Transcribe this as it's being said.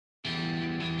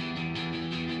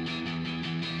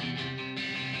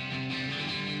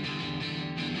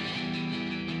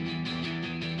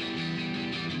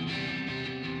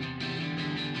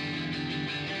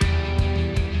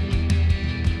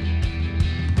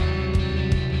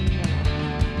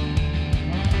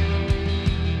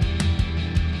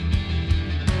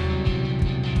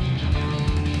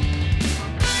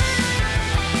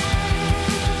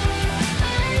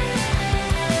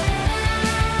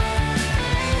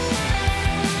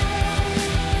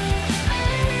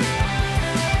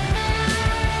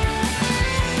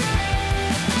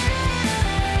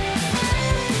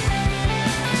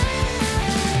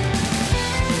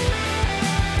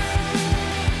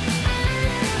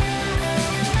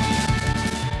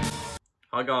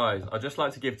Hi guys, I'd just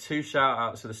like to give 2 shout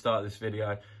outs at the start of this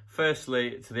video.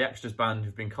 Firstly, to the Extras band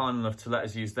who've been kind enough to let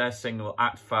us use their single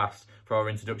Act Fast for our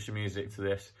introduction music to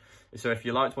this. So if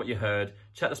you liked what you heard,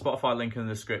 check the Spotify link in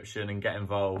the description and get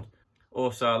involved.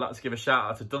 Also, I'd like to give a shout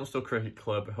out to Dunstall Cricket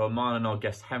Club, who are mine and our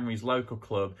guest Henry's local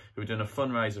club, who are doing a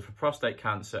fundraiser for prostate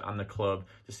cancer and the club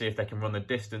to see if they can run the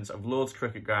distance of Lord's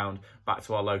Cricket Ground back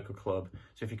to our local club.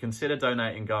 So if you consider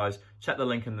donating, guys, check the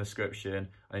link in the description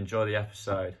and enjoy the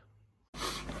episode.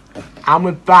 And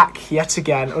we're back yet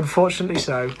again, unfortunately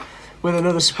so, with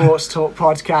another Sports Talk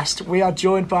podcast. We are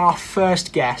joined by our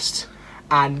first guest,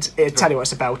 and tell you what,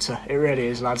 it's a belter. It really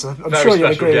is, lads. I'm sure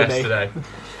you'll agree with me. Today.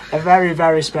 A very,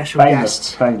 very special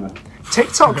guest. Famous.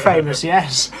 TikTok famous,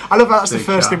 yes. I love that's the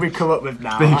first thing we've come up with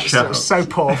now. That's so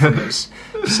poor from us.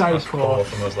 So poor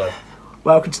from us, though.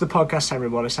 Welcome to the podcast, Henry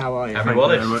Wallace. How are you? Henry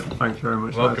Wallace. Thank you very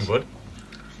much. Welcome, bud.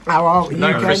 How are you?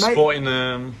 Known Okay,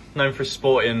 for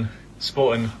sporting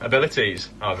abilities,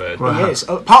 I've heard. He is.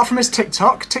 Apart from his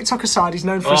TikTok aside, he's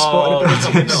known for his sporting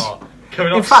abilities.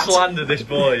 Coming on to slander this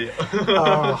boy.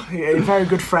 A very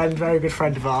good friend of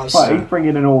ours. Well, he's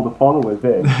bringing in all the followers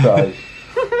here, so...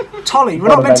 Tolly, we're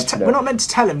not meant to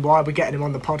tell him why we're getting him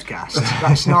on the podcast.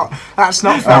 That's not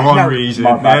fair. The only reason.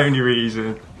 Not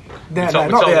the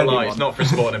only one. It's not for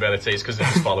his sporting abilities because of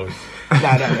his followers.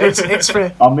 No, it's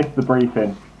for... I missed the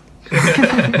briefing.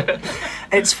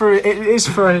 It is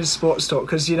for his sports talk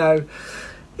because, you know,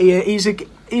 he's a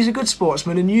good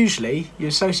sportsman, and usually you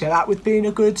associate that with being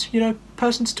a good, you know,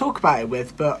 person to talk about it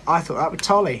with. But I thought that with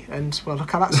Tolly, and well,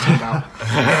 look how that's turned out.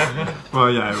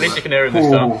 Well, yeah. At least you can hear him this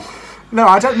time. No,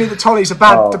 I don't mean that Tolly's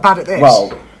bad at this.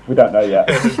 Well, we don't know yet.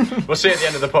 We'll see at the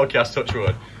end of the podcast. Touch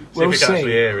wood. See if we can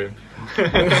actually hear him.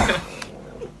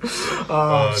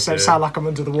 So sound like I'm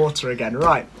under the water again,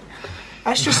 right?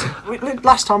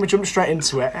 Last time we jumped straight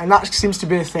into it, and that seems to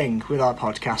be a thing with our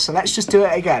podcast. So let's just do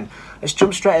it again. Let's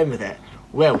jump straight in with it.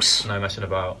 Wills, No messing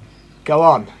about. Go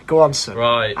on, son.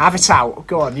 Right. Have it out.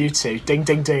 Go on, you two. Ding,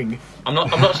 ding, ding. I'm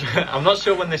not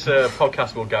sure when this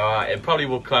podcast will go out. It probably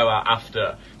will go out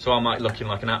after, so I might looking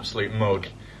like an absolute mug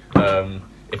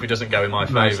if it doesn't go in my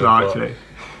favour. Most likely.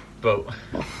 But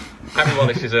Henry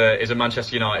Wallace is a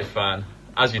Manchester United fan.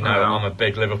 As you know, I'm a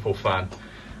big Liverpool fan.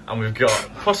 And we've got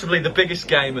possibly the biggest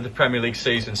game of the Premier League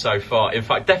season so far. In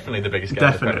fact, definitely the biggest game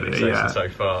of the Premier League season so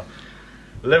far.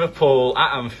 Liverpool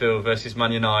at Anfield versus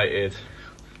Man United.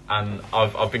 And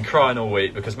I've been crying all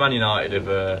week because Man United have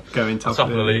going top of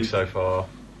the league so far.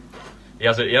 He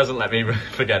hasn't let me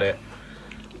forget it.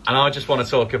 And I just want to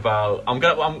talk about. I'm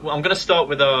gonna start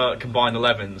with our combined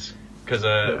 11s because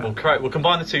we'll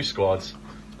combine the two squads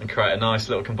and create a nice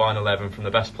little combined 11 from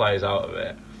the best players out of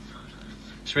it.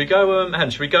 Should we go,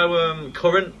 Should we go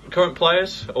current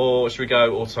players or should we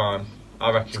go all time? I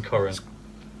reckon current.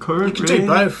 We can do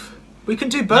both. We can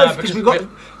do both because we've got.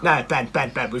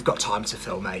 Ben, we've got time to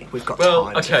fill, mate. We've got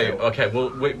time. Okay. Well,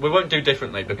 we won't do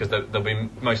differently because they'll be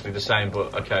mostly the same.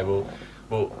 But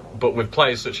but with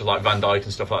players such as like Van Dijk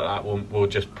and stuff like that, we'll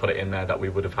just put it in there that we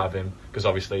would have him because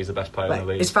obviously he's the best player in the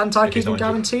league. Is Van Dijk even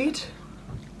guaranteed?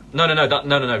 No. What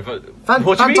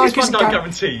do you mean? Is Van Dijk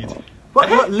guaranteed? What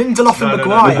Lindelof and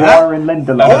Maguire? Maguire and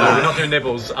Lindelof. No, we're not doing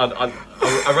nibbles. I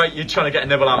rate you trying to get a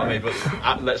nibble out of me, but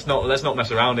let's not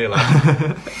mess around here,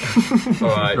 lad.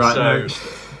 All right.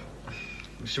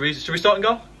 Should we start and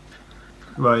go?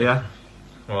 Well, yeah.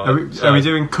 Right, are we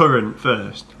doing current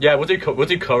first? Yeah, we'll do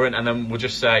current, and then we'll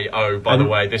just say, by the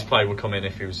way, this player would come in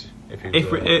if he was.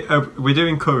 We're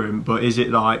doing current, but is it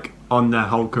like on their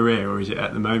whole career or is it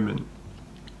at the moment?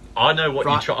 I know what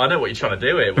you're trying to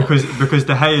do here. Because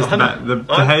De Gea is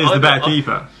the better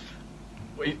keeper.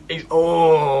 We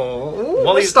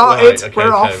started.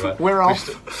 Right, we're off.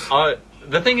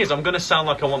 The thing is, I'm going to sound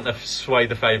like I want to sway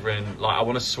the favour I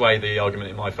want to sway the argument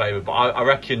in my favour. But I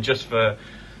reckon just for,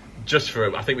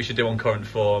 I think we should do on current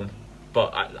form.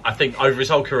 But I think over his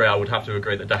whole career, I would have to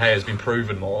agree that De Gea has been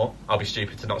proven more. I'll be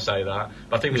stupid to not say that.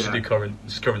 But I think we should do current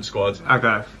squad.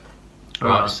 Okay.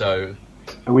 Right. So.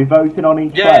 Are we voting on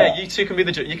each player? Yeah, you two can be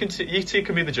the you two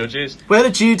can be the judges. We'll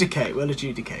adjudicate.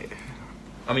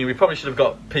 I mean, we probably should have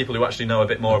got people who actually know a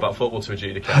bit more about football to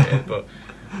adjudicate it, but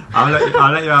I'll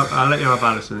let you have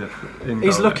Alisson.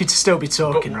 He's lucky to still be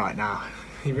talking right now.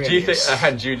 He really do you think?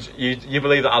 Do you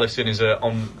believe that Alisson is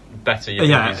on better? At the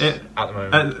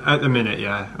moment. At the minute,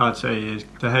 yeah, I'd say he is.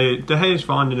 De Gea is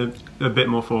finding a bit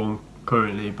more form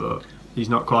currently, but he's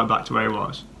not quite back to where he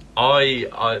was.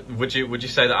 Would you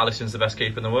say that Alisson's the best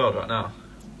keeper in the world right now?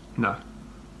 No.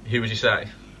 Who would you say?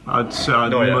 I'd much sooner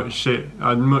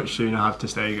have to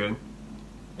Stegen.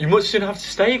 You much sooner have to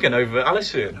Stegen over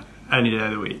Alisson? Any day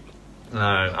of the week.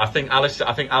 No, I think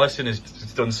Alisson is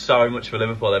he's done so much for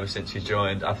Liverpool ever since he's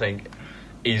joined. I think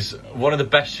he's one of the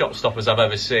best shot stoppers I've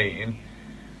ever seen.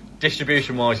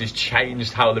 Distribution-wise, he's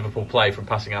changed how Liverpool play from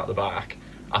passing out the back.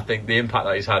 I think the impact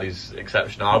that he's had is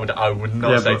exceptional. I would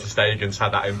not say Ter Stegen's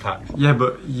had that impact. Yeah,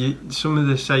 but some of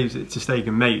the saves that Ter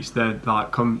Stegen makes, they're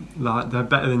they're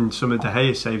better than some of De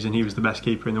Gea's saves, and he was the best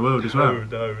keeper in the world as well.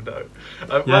 No.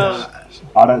 Yes.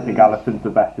 I don't think Alisson's the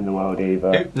best in the world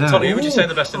either. Tommy, who would you say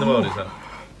the best in the world is then?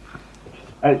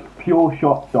 It's pure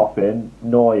shot stopping,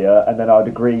 Neuer, and then I'd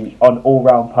agree on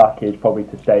all-round package, probably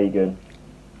Ter Stegen.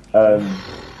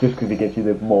 Just because he gives you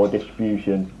the more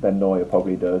distribution than Neuer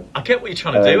probably does. I get what you're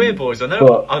trying to do here, boys. I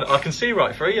know. I can see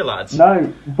right through you, lads.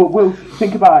 No, but Will,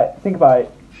 think about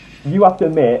it. You have to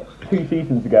admit, 2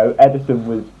 seasons ago, Ederson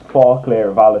was far clear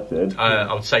of Alisson.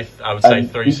 I would say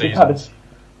 3 seasons.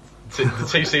 The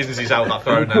 2 seasons he's out that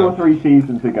throne now. 2 or 3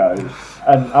 seasons ago,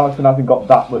 and Alisson hasn't got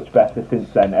that much better since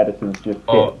then. Ederson's just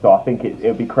hit, so I think it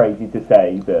would be crazy to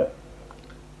say that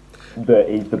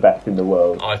he's the best in the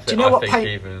world. I think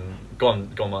even. Go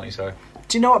on, Marty, sorry.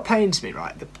 Do you know what pains me,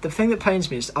 right? The thing that pains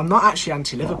me is I'm not actually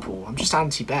anti-Liverpool, I'm just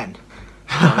anti-Ben.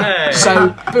 Hey.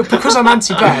 So, because I'm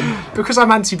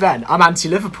anti-Ben, I'm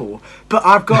anti-Liverpool. But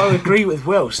I've got to agree with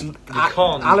Wilson.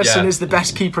 Alisson is the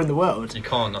best keeper in the world. You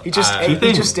can't. He just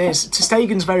is. Ter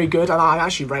Stegen's very good, and I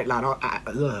actually rate Jan.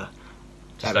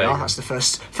 That's the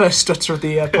first stutter of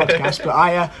the podcast. But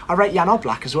I rate Jan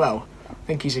Oblak as well. I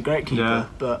think he's a great keeper. Yeah.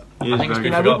 But I think it's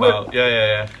been forgot about.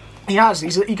 Yeah. He has.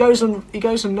 He goes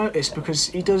unnoticed because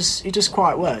he does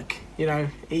quiet work. You know,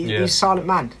 he's a silent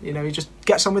man. You know, he just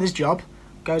gets on with his job,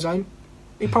 goes home.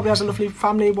 He probably has a lovely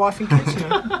family, wife and kids. You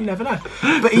know, you never know.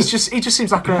 But he just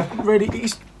seems like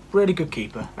he's really good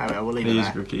keeper. Anyway, we'll leave it there. He is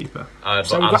a good keeper.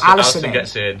 So we've got Alisson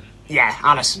gets in. Yeah,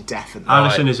 Alisson definitely.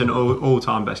 Alisson is an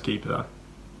all-time best keeper though.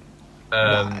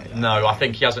 No, I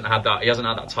think he hasn't had that. He hasn't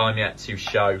had that time yet to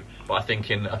show. But I think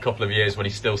in a couple of years, when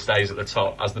he still stays at the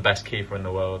top as the best keeper in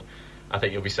the world, I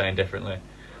think you'll be saying differently.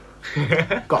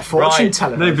 Got fortune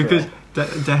telling. No, because De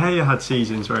Gea had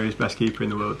seasons where he was best keeper in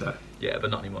the world there. Yeah,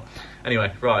 but not anymore.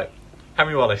 Anyway, right,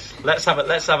 Henry Wallace. Let's have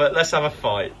a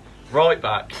fight. Right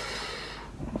back.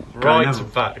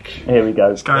 Back. Here we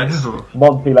go. It's Gary Neville.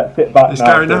 Monty, let's sit back now.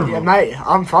 Gary Neville. Yeah, mate,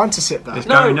 I'm fine to sit back. It's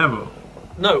Gary Neville.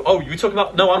 No, you're talking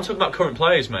about. No, I'm talking about current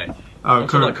players, mate. Oh,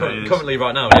 current players. Currently,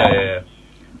 right now. Yeah.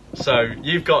 So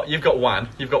you've got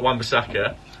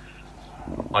Wan-Bissaka,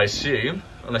 I assume,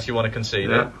 unless you want to concede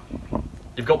it.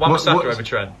 You've got Wan-Bissaka over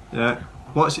Trent. Yeah.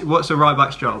 What's a right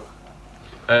back's job?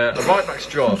 A right back's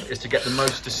job is to get the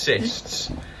most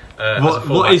assists.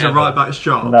 What is a right back's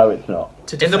job? No, it's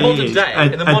not. In the modern day,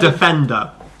 a defender.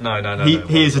 No.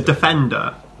 He is a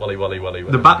defender. Wally.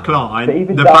 The back line.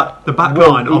 The back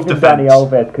Will, line of even defence. Dani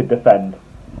Alves could defend.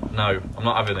 No, I'm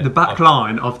not having it. The back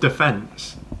line of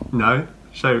defence. No.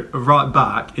 So a right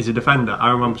back is a defender.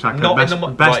 Aaron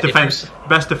Wan-Bissaka,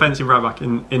 best defensive right back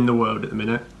in the world at the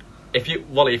minute. If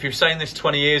you're saying this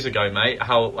 20 years ago, mate,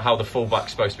 how the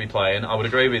fullback's supposed to be playing, I would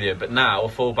agree with you. But now a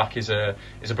fullback is a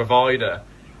provider.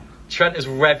 Trent has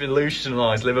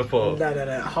revolutionised Liverpool. No.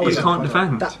 He can't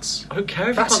defend. I don't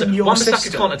care if that's he can't.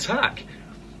 Wan-Bissaka can't attack.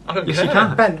 I don't care. He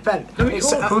can. Ben. No, he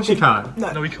can't. Of course he can.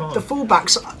 No, he can't. The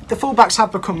fullbacks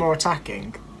have become more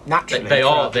attacking. Naturally, they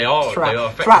are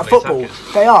throughout football.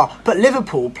 Attackers. They are, but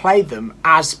Liverpool played them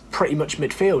as pretty much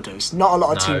midfielders. Not a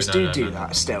lot of teams do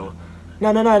that still.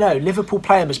 No. Liverpool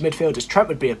play them as midfielders. Trent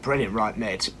would be a brilliant right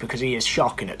mid because he is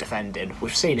shocking at defending.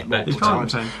 We've seen it multiple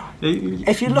times.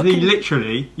 If you're looking,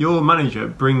 literally, your manager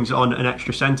brings on an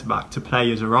extra centre back to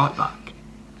play as a right back.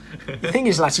 The thing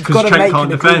is, lads, you've got to make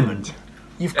an agreement.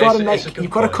 You've got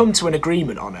to come to an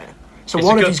agreement on it. So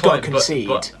one of you's got to concede.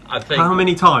 But I think, how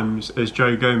many times has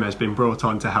Joe Gomez been brought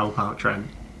on to help out Trent?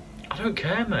 I don't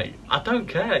care, mate. I don't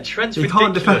care. Trent's he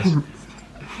ridiculous. Can't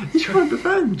defend. He can't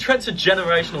defend. Trent's a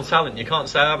generational talent. You can't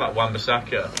say that about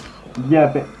Wan-Bissaka.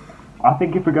 Yeah, but I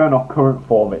think if we're going off current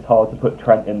form, it's hard to put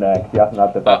Trent in there because he hasn't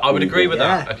had the best. I would agree with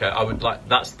that. Okay, I would like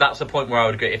that's a point where I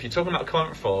would agree. If you're talking about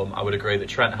current form, I would agree that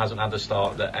Trent hasn't had the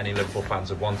start that any Liverpool fans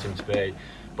would want him to be.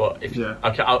 But if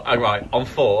right on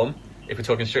form. If we're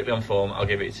talking strictly on form, I'll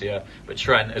give it to you. But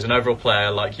Trent, as an overall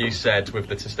player, like you said with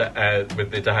the De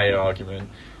Gea argument,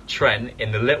 Trent,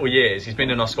 in the little years, he's been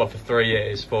in our squad for 4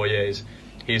 years,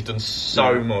 he's done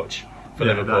so much for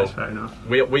Liverpool. That's fair enough.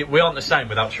 We aren't the same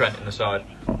without Trent in the side.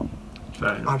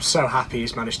 Fair enough. I'm so happy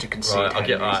he's managed to concede.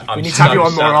 Right, we need to have you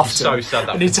on more often. I'm so sad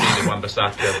that we conceded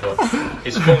Wan-Bissaka,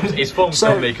 but his form's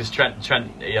done me because Trent,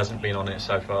 he hasn't been on it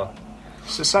so far.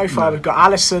 So far we've got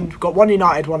Alisson, we've got one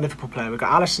United, one Liverpool player. We've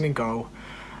got Alisson in goal.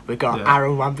 We've got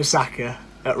Aaron Wan-Bissaka.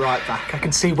 at right back. I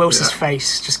can see Wilson's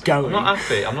face just going. I'm not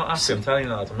happy. I'm telling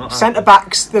you, lads. I'm not happy. Centre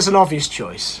backs, there's an obvious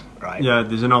choice, right? Yeah,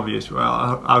 there's an obvious.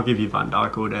 Well, I'll give you Van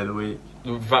Dijk all day of the week.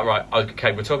 Right,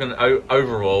 okay, we're talking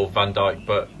overall Van Dijk,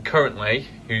 but currently,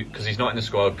 because he's not in the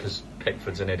squad because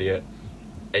Pickford's an idiot,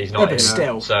 he's not in.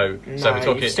 Still. So we're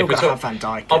talking. Still got to have Van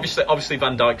Dijk. Obviously,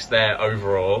 Van Dijk's there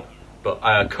overall, but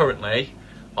currently,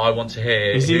 I want to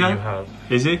hear Is he who there? you have.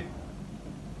 Is he?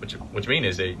 What do you mean?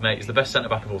 Is he, mate? He's the best centre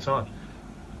back of all time.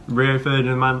 Rio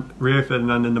Ferdinand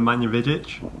and Nemanja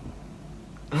Vidic.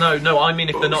 No. I mean,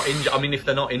 if they're not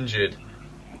injured.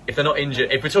 If they're not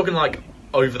injured. If we're talking like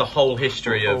over the whole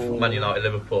history of Man United,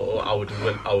 Liverpool, I would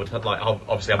like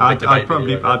obviously have a big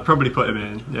debate. I'd probably put him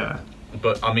in. Yeah.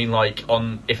 But I mean, like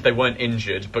if they weren't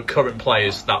injured, but current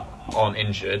players that aren't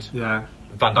injured. Yeah.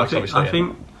 Van Dijk's obviously. I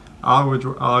think I'd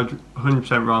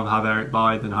 100% rather have Eric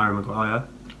Bailly than Harry Maguire.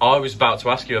 I was about to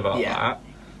ask you about that.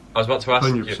 I was about to ask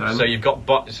 100%. you. So you've got,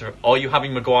 are you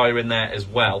having Maguire in there as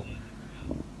well?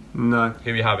 No.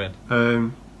 Who are you having?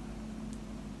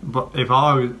 But if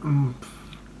I was,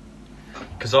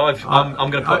 because I'm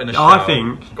going to put in a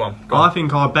shout. Go on. I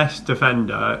think our best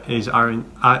defender is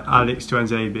Alex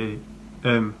Tuanzebe.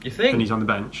 You think? And he's on the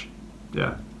bench.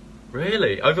 Yeah.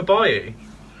 Really? Over Bailly?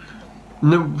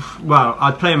 No. Well,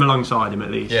 I'd play him alongside him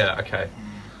at least. Yeah. Okay.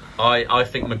 I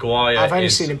think Maguire. I've only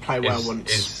seen him play well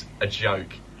once. Is a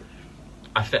joke.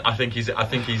 I think he's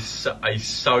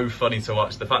so funny to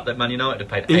watch. The fact that Man United have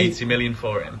paid 80 million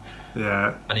for him.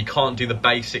 Yeah. And he can't do the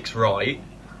basics right.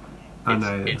 I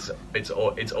know. It's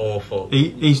awful.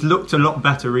 He's looked a lot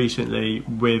better recently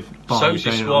with Bailly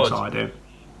playing alongside him.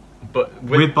 But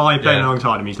with Bailly playing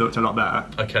alongside him, he's looked a lot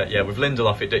better. Okay, yeah. With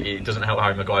Lindelof, it doesn't help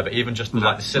Harry Maguire. But even just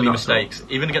like the silly mistakes,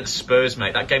 even against Spurs,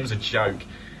 mate, that game was a joke.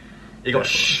 He got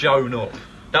shown up.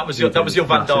 That was your Van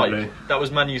Dijk. That was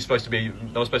supposed to be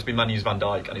Man U's Van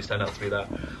Dijk, and it's turned out to be that.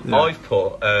 Yeah. I've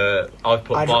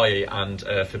put Bailly and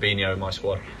Fabinho in my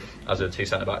squad as the two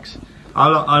centre backs. I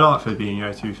like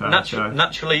Fabinho, to be fair.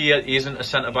 Naturally, he isn't a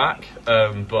centre back,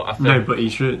 but I think no, but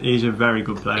he's a very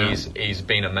good player.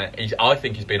 I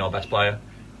think he's been our best player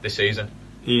this season.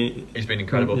 He's been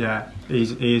incredible. Yeah,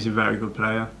 he is a very good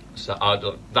player. So I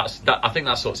think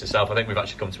that sorts itself. I think we've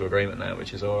actually come to agreement there,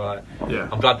 which is all right. Yeah.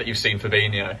 I'm glad that you've seen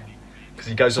Fabinho because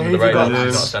he goes under the radar. He's not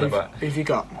a centre back. Who have you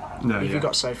got? No, who have you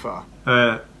got so far?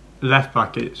 Left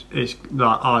back, it's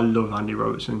like I love Andy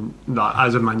Robertson. Like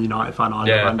as a Man United fan, I love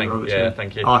Andy Robertson. Yeah,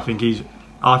 thank you. I think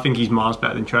he's miles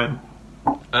better than Trent.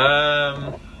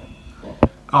 I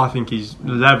think he's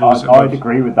levels. I'd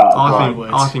agree with that.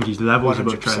 I think he's levels 100%.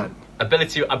 Above Trent.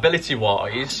 Ability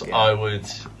wise, yeah.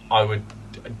 I would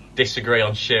disagree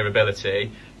on sheer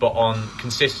ability, but on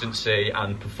consistency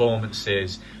and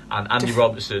performances. And Andy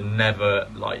Robertson never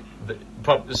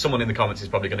someone in the comments is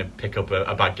probably going to pick up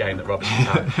a bad game that Robertson's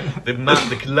had. The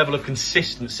level of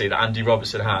consistency that Andy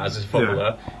Robertson has as a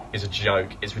footballer is a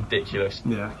joke. It's ridiculous.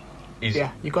 Yeah,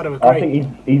 you've got to agree. I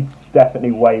think he's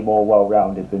definitely way more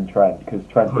well-rounded than Trent because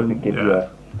Trent doesn't give you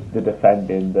the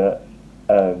defending that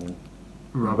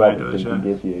Robertson can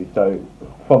give you. So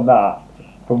from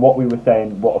what we were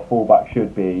saying, what a fullback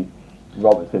should be,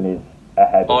 Robertson is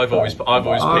ahead. I've always picked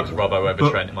Robbo over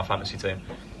Trent in my fantasy team.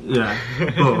 Yeah,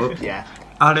 but yeah.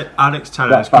 Alex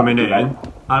Telles coming in.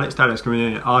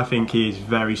 I think he's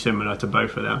very similar to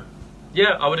both of them.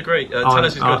 Yeah, I would agree.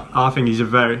 Telles is good. I think he's a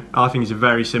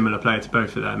very similar player to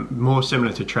both of them. More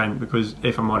similar to Trent because,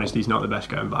 if I'm honest, he's not the best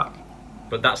going back.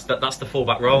 But that's the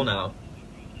fullback role now.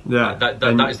 Yeah,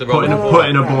 that is the role.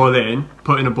 Putting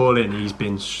a ball in. He's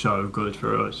been so good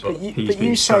for us. He's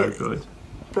been so good.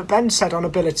 But Ben said on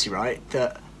ability, right,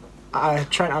 that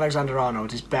Trent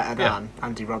Alexander-Arnold is better than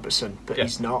Andy Robertson, but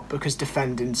he's not because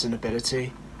defending's an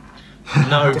ability.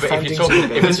 No, but if you're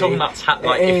talking about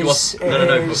But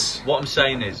what I'm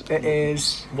saying is, it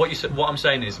is. What I'm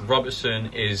saying is,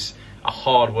 Robertson is a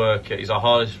hard worker. He's our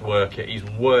hardest worker. He's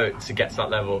worked to get to that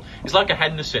level. It's like a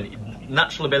Henderson.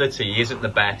 Natural ability, he isn't the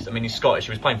best. I mean, he's Scottish.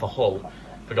 He was playing for Hull,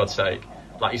 for God's sake.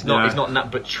 Like he's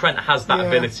not. But Trent has that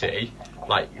ability.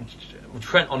 Like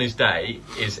Trent on his day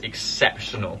is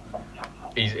exceptional.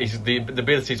 The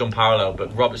ability is unparalleled.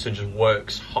 But Robertson just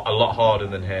works a lot harder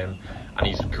than him, and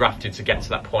he's grafted to get to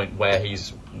that point where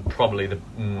he's probably the.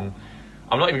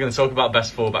 I'm not even going to talk about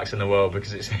best fullbacks in the world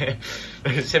because it's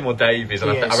him or Davies,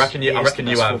 and I reckon you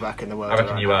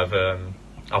have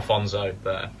Alfonso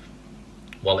there.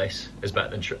 Wallace is better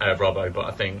than Robbo, but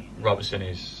I think Robertson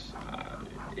is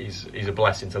he's a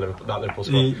blessing to Liverpool, that Liverpool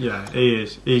squad. He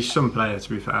is. He's some player, to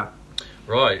be fair.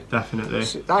 Right. Definitely.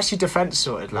 That's your defence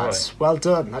sorted, lads. Right. Well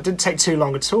done. That didn't take too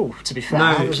long at all, to be fair. No,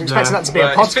 I was expecting that to be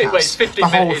a podcast. It's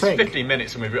 15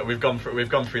 minutes, and we've gone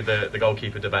through the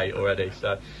goalkeeper debate already.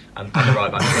 So, and the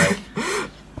right back debate.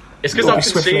 It's because I've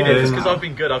conceded. It's because I've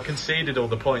been good. I've conceded all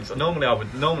the points. Normally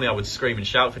I would scream and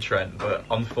shout for Trent, but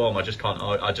on form I just can't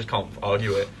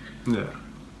argue it. Yeah.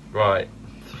 Right.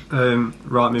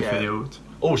 Right midfield. Yeah.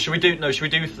 Oh, should we do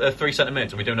 3 centre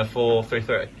mids? Are we doing a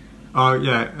 4-3-3? Oh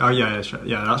yeah,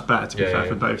 that's better to be fair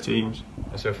for both teams.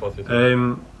 Let's do a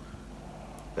 4-3-3.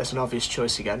 That's an obvious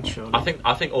choice again, surely.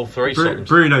 I think all three.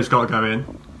 Bruno's got to go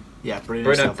in. Yeah, Bruno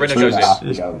goes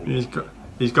in. He's got.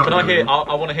 Can I hear?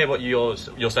 I want to hear what your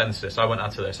census. I won't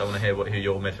answer this. I want to hear who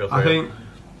your midfield three.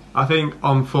 I think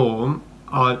on form,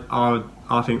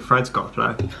 I think Fred's got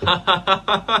to play.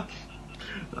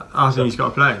 I think he's got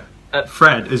to play.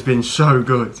 Fred has been so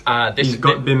good. He's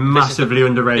been massively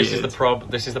underrated.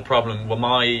 This is the problem.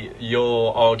 Well,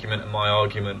 your argument and my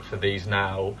argument for these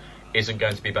now isn't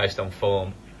going to be based on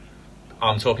form.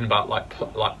 I'm talking about like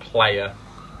player.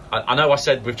 I know I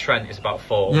said with Trent it's about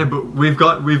form. Yeah, but we've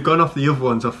gone off the other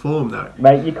ones off form though.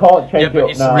 Mate, you can't change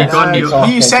it now.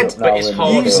 You said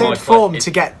form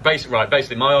to get.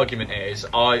 Basically, my argument is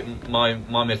my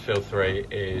midfield three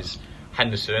is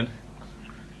Henderson,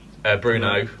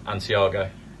 Bruno and Thiago.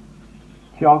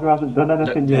 Thiago hasn't done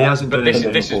anything yet. He hasn't done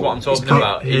anything. This is what I'm talking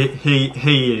about.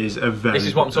 He is a very. This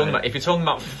is what I'm talking about. If you're talking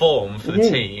about form for the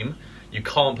team, you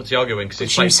can't put Thiago in because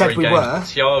he's played 3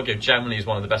 games. Thiago generally is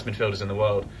one of the best midfielders in the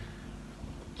world.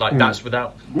 That's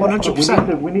without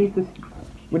 100%.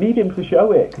 We need him to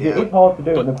show it. It is hard to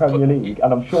do in the Premier League,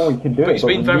 and I'm sure he can do it. But he's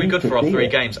been very good for our 3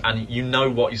 games, and you know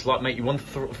what he's like, mate. You won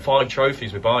 5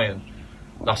 trophies with Bayern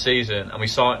last season, and we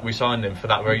signed him for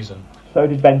that reason. So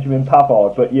did Benjamin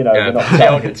Pavard, but we're not.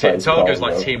 Thiago's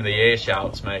like team of the year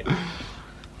shouts, mate.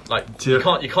 Like you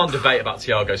can't debate about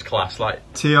Thiago's class. Like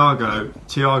Thiago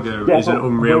is an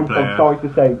unreal player. I'm sorry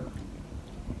to say,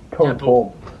 current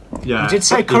form. Yeah, you did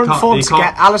say current form to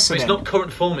get Alisson. It's not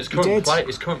current form. It's current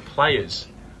players.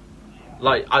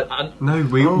 Like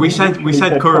we said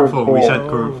current form. We said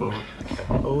current form.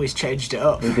 Oh, he's changed it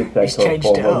up. He did say he's changed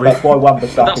it up. That's why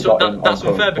Wan-Bissaka that's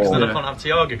unfair because then I can't have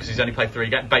Thiago because he's only played 3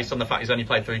 games. Based on the fact he's only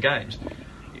played 3 games.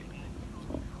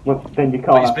 Well, then you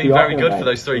can't. But he's been very good for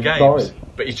those 3 games.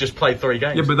 But he's just played 3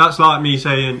 games. Yeah, but that's like me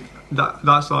saying.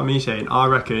 That's like me saying. I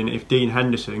reckon if Dean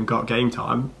Henderson got game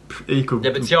time, he could.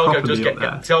 Yeah, but Thiago does get.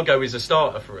 Thiago is a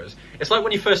starter for us. It's like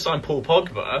when you first signed Paul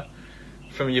Pogba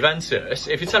from Juventus.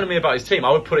 If you're telling me about his team,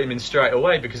 I would put him in straight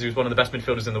away because he was one of the best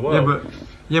midfielders in the world.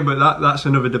 Yeah, but that's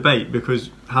another debate because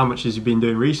how much has he been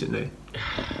doing recently?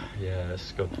 Yeah,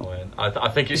 that's a good point. I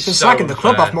think it's been so slagging the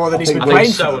club off more than he's been playing. I think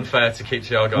it's so unfair to keep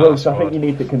Thiago out. I think you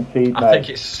need to concede. I think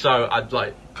it's so.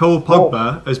 Paul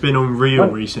Pogba has been unreal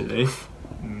recently.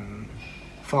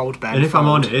 Fold, Ben. And if I'm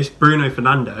honest, Bruno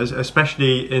Fernandes,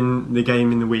 especially in the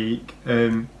game in the week,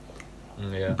 Bruno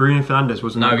Fernandes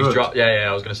wasn't good. He's dropped. Yeah,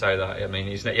 I was going to say that. I mean,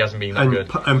 he hasn't been that good.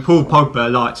 And Paul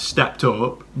Pogba stepped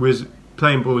up, was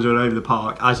playing balls all over the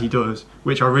park as he does,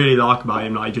 which I really like about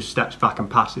him. Like he just steps back and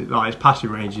passes. Like his passing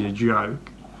range is a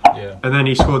joke. Yeah. And then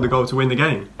he scored the goal to win the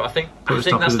game. But I think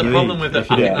that's the problem with the.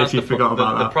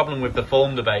 The problem with the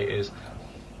form debate is.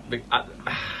 I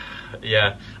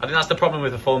think that's the problem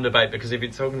with the form debate because if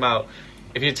you're talking about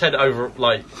if you said over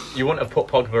you wouldn't have put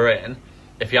Pogba in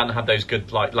if he hadn't had those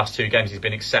good last 2 games. He's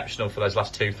been exceptional for those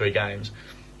last 2-3 games.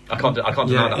 I can't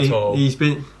deny that at all. He's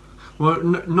been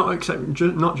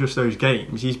not just those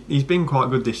games. He's been quite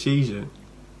good this season.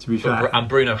 To be fair, and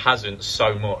Bruno hasn't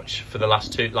so much for the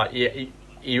last 2.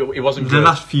 He wasn't the good.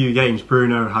 Last few games.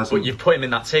 Bruno hasn't. But you've put him in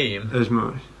that team as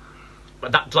much.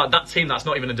 But that team, that's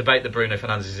not even a debate that Bruno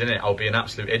Fernandes is in it. I'll be an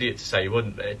absolute idiot to say he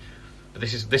wouldn't be. But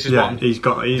this is what I'm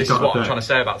trying to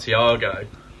say about Thiago.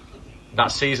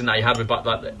 That season that he had with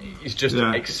he's just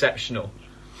exceptional.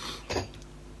 But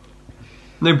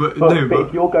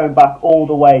if you're going back all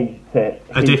the way to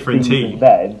a different team,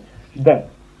 then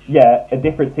a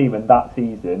different team in that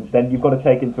season, then you've got to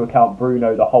take into account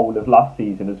Bruno the whole of last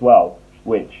season as well,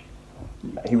 which.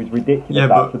 He was ridiculous.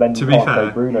 But so then to be fair,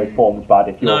 Bruno's form's bad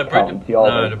if you're counting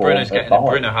Thiago's form.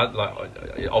 Bruno had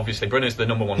obviously Bruno's the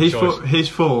number 1 choice. His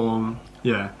form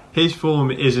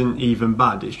isn't even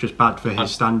bad. It's just bad for his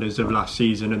standards of last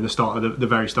season and the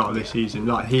very start of this season.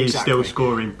 He's still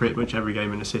scoring pretty much every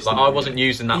game and assisting. I wasn't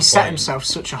using that. He set himself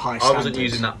such a high standard. I wasn't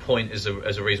using that point as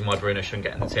a reason why Bruno shouldn't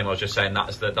get in the team. I was just saying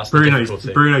that's the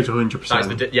difficulty. Bruno's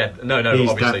 100%.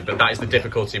 Obviously, but that is the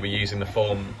difficulty with using the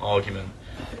form argument.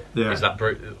 Yeah. Is that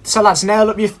so lads, nail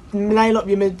up your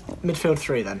midfield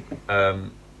 3 then.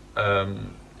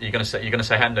 You're gonna say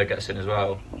Hendo gets in as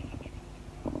well.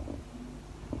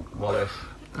 Wallace?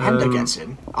 Hendo gets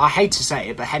in. I hate to say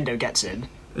it, but Hendo gets in.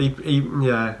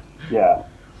 Yeah. Yeah.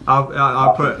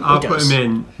 I'll put him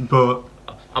in, but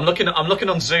I'm looking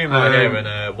on Zoom right here,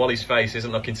 and Wally's face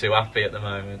isn't looking too happy at the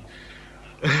moment.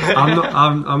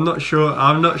 I'm not sure.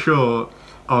 I'm not sure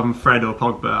on Fred or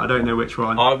Pogba. I don't know which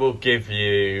one. I will give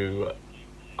you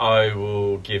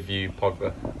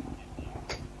Pogba.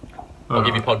 I'll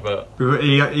give you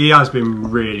Pogba. He has been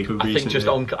really good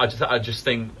recently. I just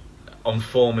think on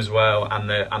form as well, and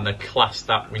the class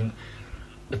that we.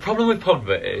 The problem with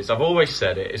Pogba is, I've always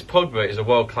said it, is Pogba is a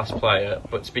world-class player,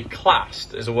 but to be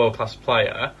classed as a world-class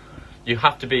player, you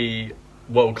have to be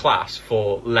world-class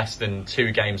for less than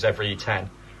 2 games every 10.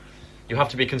 You have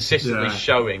to be consistently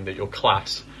showing that you're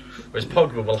class. Whereas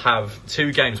Pogba will have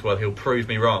 2 games where he'll prove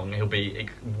me wrong, he'll be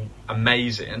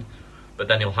amazing, but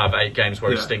then he'll have 8 games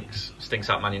where he stinks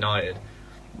out Man United.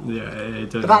 Yeah,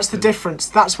 it does. But that's the difference.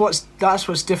 That's what's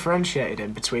differentiated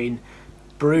him between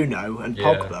Bruno and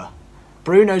Pogba.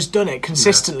 Bruno's done it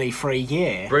consistently for a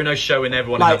year. Bruno's showing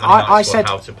everyone in that Man United squad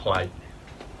how to play.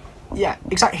 Yeah,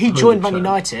 exactly. He joined Man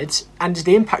United, and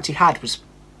the impact he had was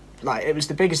it was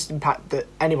the biggest impact that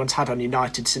anyone's had on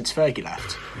United since Fergie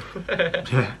left.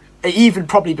 Even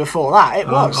probably before that, it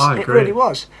was. It really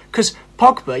was. Because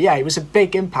Pogba, he was a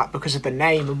big impact because of the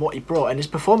name and what he brought, and his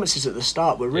performances at the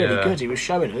start were really good. He was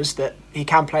showing us that he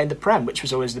can play in the Prem, which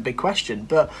was always the big question.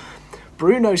 But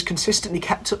Bruno's consistently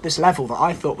kept up this level that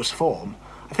I thought was form.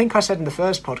 I think I said in the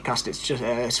first podcast it's just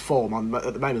it's form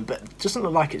at the moment, but it doesn't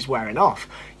look like it's wearing off.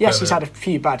 Yes, he's had a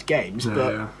few bad games,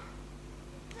 but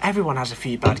everyone has a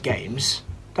few bad games,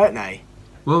 don't they?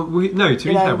 Well, to be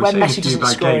fair, we're saying Messi a few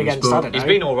bad games, but he's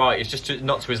been all right. It's just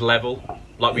not to his level.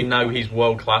 Like, we know he's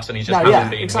world class, and he just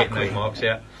hasn't been hitting those marks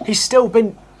yet. He's still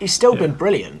been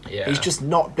brilliant. Yeah. He's just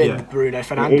not been the Bruno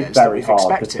Fernandes that we've expected. It's very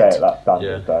hard to stay at that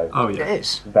standard, though. Oh yeah, it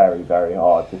is very, very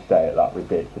hard to stay at that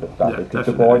ridiculous standard. Because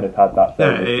De Bruyne has had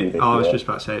that. I was just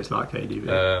about to say it's like KDB.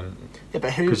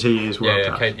 But who? Because he is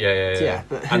world class. Yeah.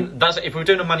 And that's if we were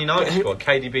doing a Man United squad,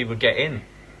 KDB would get in.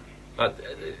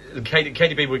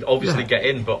 KDB would obviously get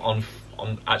in, but on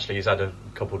actually he's had a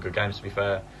couple of good games, to be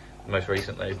fair, most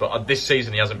recently. But this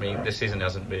season he hasn't been. This season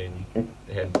hasn't been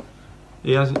him.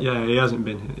 He hasn't. Yeah, he hasn't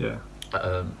been. Yeah.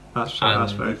 That's very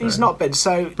fair. He's not been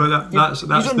so. But that's the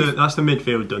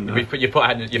midfield done. Though. You put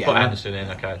Henderson in.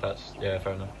 Okay, that's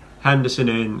fair enough. Henderson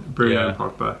in, Bruno and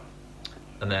Pogba,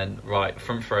 and then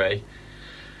front three.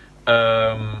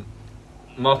 Marcus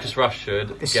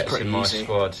Rashford gets in my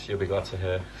squad. You'll be glad to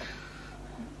hear.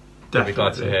 I'll be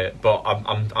glad to hear, but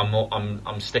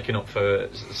I'm sticking up for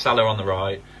Salah on the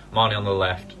right, Mane on the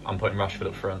left. I'm putting Rashford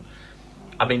up front.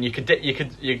 I mean, you could.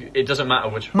 It doesn't matter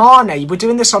which. Mane, we're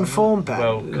doing this on form, Ben.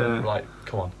 Well,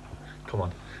 come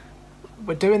on.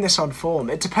 We're doing this on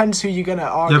form. It depends who you're going to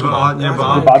argue. But I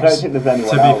don't think there's anyone else.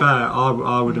 To be fair,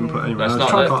 I wouldn't put anyone else.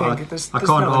 I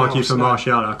can't argue for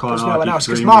Martial. I can't argue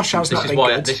for because Martial's not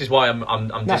good. This is why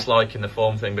I'm disliking the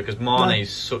form thing, because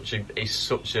Mane's such a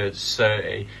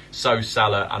certy. So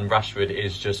Salah and Rashford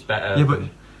is just better.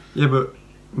 But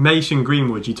Mason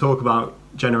Greenwood, you talk about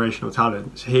generational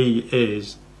talents. He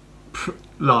is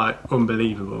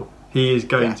unbelievable. He is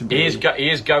going to be. He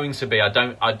is going to be.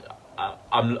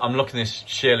 I'm looking at this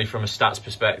sheerly from a stats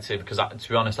perspective, because to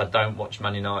be honest, I don't watch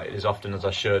Man United as often as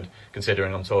I should,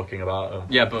 considering I'm talking about them.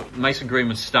 Yeah, but Mason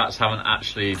Greenwood's stats haven't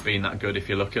actually been that good if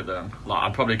you look at them.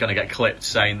 I'm probably going to get clipped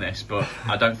saying this, but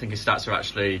I don't think his stats are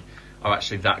actually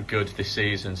that good this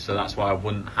season. So that's why I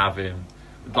wouldn't have him.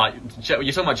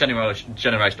 You're talking about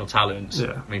generational talents.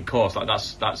 Yeah. I mean, of course,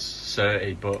 that's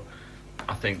 30, but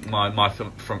I think my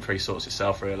front three sorts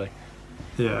itself really.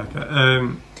 Yeah.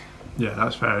 Okay. Yeah,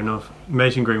 that's fair enough.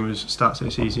 Mason Greenwood's stats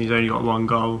this season, he's only got 1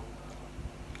 goal.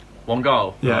 1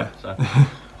 goal? Yeah. Right,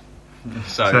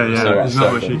 so there's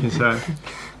not much you can say.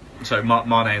 So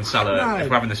Mane and Salah, if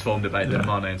we're having this form debate, then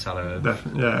Mane and Salah are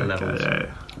levels. Okay,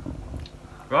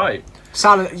 Right.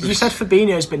 Salah, you said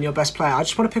Fabinho's been your best player. I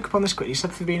just want to pick up on this quickly. You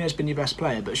said Fabinho's been your best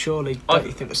player, but surely don't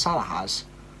you think that Salah has?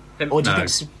 Or do you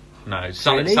think... No,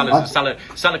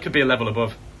 Salah could be a level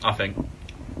above, I think.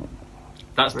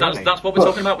 That's what we're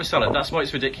talking about with Salah. That's why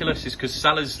it's ridiculous, is because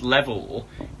Salah's level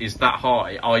is that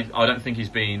high. I don't think he's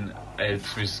been to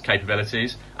his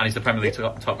capabilities, and he's the Premier League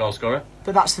top goal scorer.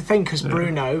 But that's the thing, because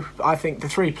Bruno, I think the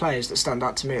 3 players that stand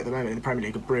out to me at the moment in the Premier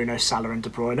League are Bruno, Salah and De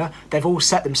Bruyne. They've all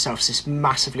set themselves this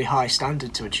massively high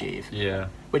standard to achieve. Yeah.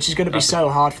 Which is going to be so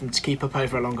hard for them to keep up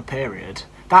over a longer period.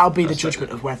 That'll be the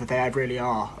judgment of whether they really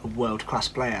are a world-class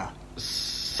player.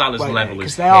 Salah's level is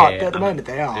because they are, at the moment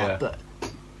they are, but...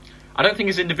 I don't think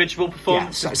his individual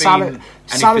performance has been anything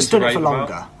Salah's done to it for rave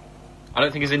longer. about. I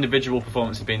don't think his individual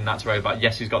performance has been that to worry about.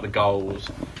 Yes, he's got the goals,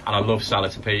 and I love Salah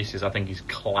to pieces. I think he's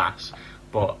class,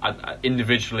 but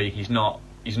individually, he's not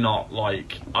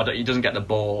like he doesn't get the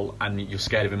ball, and you're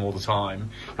scared of him all the time.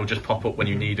 He'll just pop up when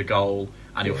you need a goal,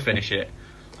 and he'll finish it.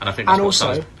 And I think that's what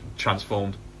Salah's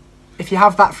transformed. If you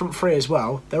have that front three as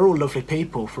well, they're all lovely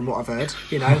people, from what I've heard.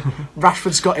 You know,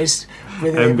 Rashford's got his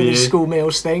with his school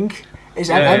meals thing. Is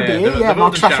MBE?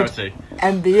 Marcus Rashford.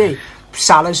 MBE.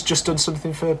 Salah's just done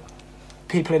something for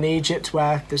people in Egypt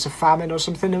where there's a famine or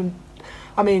something, and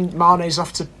I mean, Mane's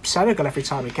off to Senegal every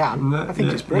time he can. I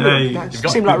think it's brilliant.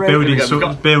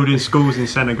 Building schools in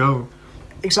Senegal.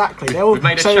 Exactly.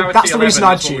 So that's the reason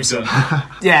I'd choose him.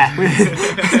 Yeah,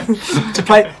 to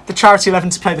play the charity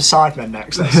 11 to play the Sidemen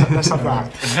next. Let's have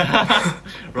that.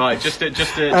 Right, just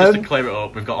to clear it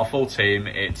up, we've got our full team.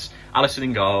 It's Alisson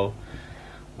in goal,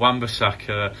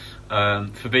 Wan-Bissaka,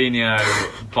 Fabinho,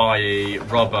 Bailly,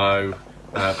 Robbo,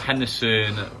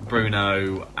 Henderson,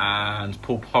 Bruno, and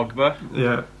Paul Pogba.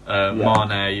 Yeah.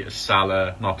 Mane,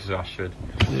 Salah, Marcus Rashford.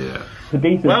 Yeah.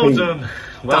 Well done.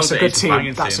 That's a good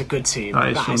team. That's a good team.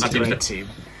 That is a great team.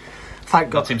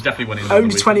 Thank God. That team's definitely winning.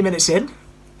 Only 20 minutes in.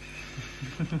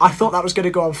 I thought that was going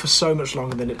to go on for so much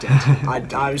longer than it did.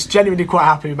 I was genuinely quite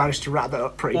happy we managed to wrap that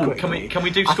up pretty quickly. Can we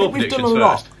do score predictions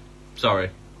first? Sorry.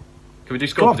 Can we do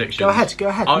score predictions? Go ahead.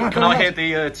 Can I hear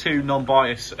the two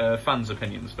non-biased fans'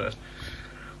 opinions first?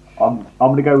 I'm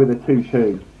going to go with a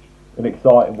 2-2. An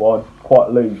exciting one, quite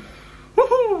loose.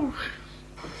 Woohoo!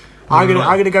 I'm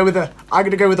gonna go with a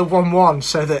 1-1,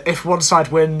 so that if one side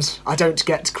wins, I don't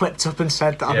get clipped up and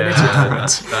said that I'm an idiot for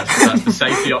it. That's the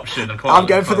safety option. I'm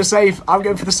going for the safe. I'm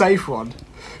going for the safe one.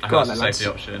 That's the safety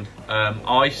option.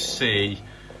 I see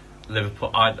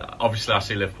Liverpool. I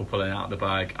see Liverpool pulling out the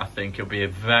bag. I think it'll be a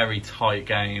very tight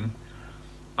game.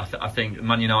 I think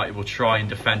Man United will try and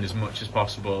defend as much as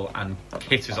possible and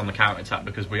hit us on the counter attack,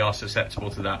 because we are susceptible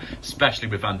to that, especially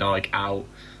with Van Dijk out.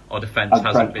 Our defence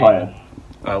hasn't been.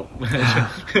 Well,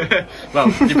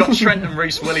 you've got Trent and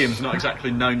Reece Williams, not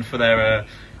exactly known for their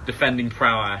defending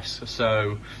prowess.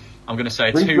 So I'm going to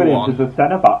say 2-1. Reece Williams is a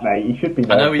centre back, mate. He should be.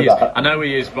 I know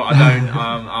he is, but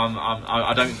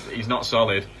I don't. He's not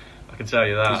solid. I can tell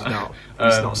you that.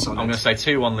 He's not solid. I'm going to say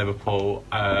 2-1 Liverpool.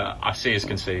 I see us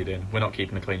conceding. We're not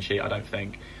keeping a clean sheet, I don't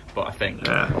think. But I think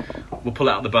we'll pull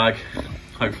it out of the bag,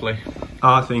 hopefully.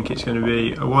 I think it's going to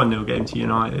be a 1-0 game to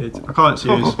United. I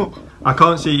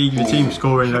can't see either team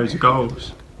scoring loads of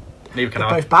goals. Neither can I.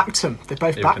 They both backed them. They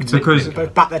both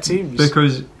backed their teams.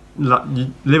 Because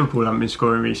Liverpool haven't been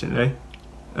scoring recently,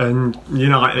 and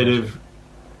United have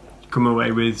come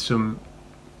away with some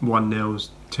 1-0s,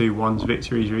 2-1s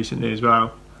victories recently as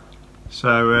well.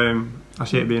 So I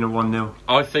see it being a 1-0.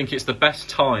 I think it's the best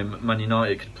time Man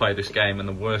United could play this game and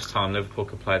the worst time Liverpool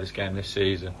could play this game this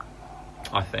season.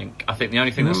 I think the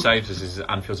only thing that saves us is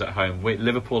Anfield's at home.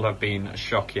 Liverpool have been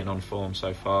shocking on form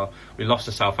so far. We lost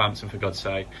to Southampton, for God's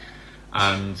sake,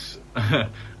 and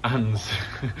Man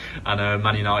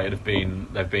United have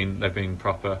been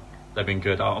proper. They've been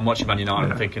good. I'm watching Man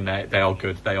United. I'm thinking they are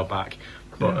good. They are back.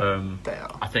 But they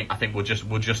are. I think we'll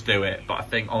just do it. But I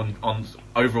think on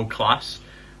overall class,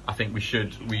 I think we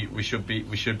should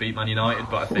beat Man United.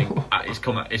 But I think it's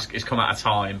come at a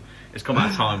time. It's come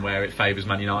at a time where it favours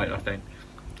Man United, I think.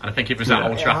 And I think if it was at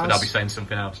Old Trafford, I'd be saying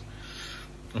something else.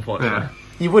 Unfortunately,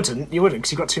 you wouldn't,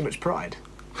 because you've got too much pride.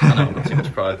 I know I've got too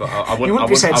much pride, but I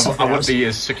wouldn't be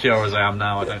as secure as I am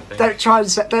now. I don't think. Don't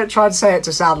try and say it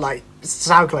to sound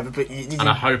clever, but and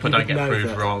I hope I don't get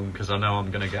proved wrong, because I know I'm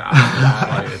going to get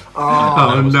absolutely excited.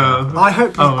 Oh no! I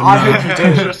hope you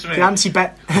do. Trust me. The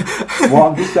anti-bet. Well,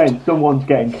 I'm just saying, someo's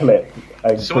getting clipped.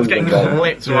 Someone's getting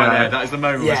clipped right there. That is the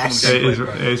moment where someone's getting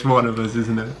clipped. It's one of us,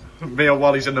 isn't it? Me or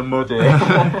Wally's in the mud.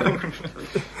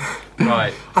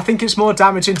 Right. I think it's more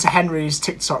damaging to Henry's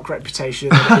TikTok reputation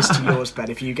than it is to yours,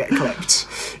 Ben, if you get clipped.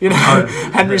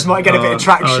 Henry's might get a bit of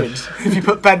traction. If you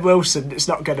put Ben Wilson, it's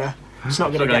not gonna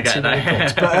get too many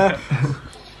clips. But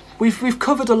we've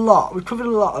covered a lot. We've covered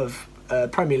a lot of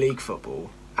Premier League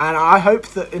football, and I hope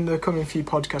that in the coming few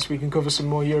podcasts we can cover some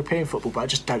more European football. But I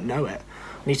just don't know it.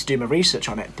 I need to do my research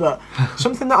on it. But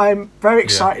something that I'm very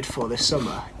excited for this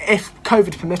summer, if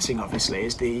COVID permitting, obviously,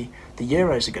 is the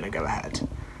Euros are going to go ahead.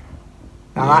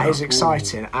 Now that is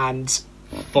exciting, and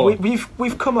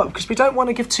we've come up because we don't want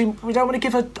to give too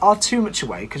much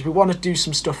away, because we want to do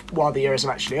some stuff while the Euros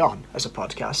are actually on as a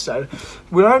podcast. So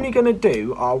we're only going to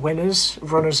do our winners,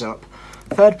 runners up,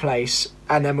 third place,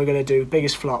 and then we're going to do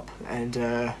biggest flop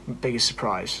and biggest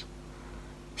surprise.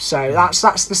 So that's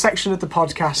the section of the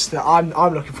podcast that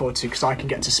I'm looking forward to, because I can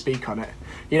get to speak on it.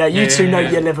 You two know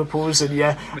your Liverpools and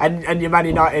your Man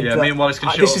United. Yeah, me and Wallace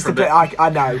can this is the bit I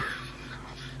know.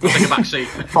 Take a back seat.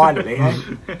 Finally,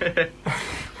 eh?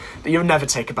 You'll never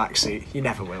take a back seat. You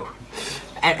never will.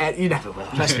 You never will.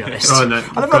 Let's be honest. Go on then.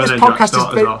 I don't know this podcast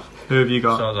has been. Who have you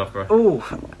got? Start us off, bro.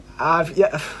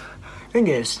 Oh, thing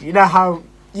is, you know how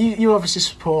you obviously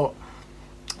support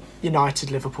United,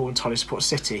 Liverpool, and Tolly support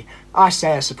City. I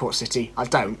say I support City. I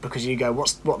don't, because you go,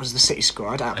 what was the City score?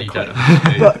 I don't have a You clue.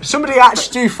 don't. But somebody I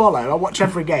actually do follow. I watch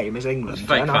every game as England,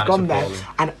 Fake and fan I've gone of there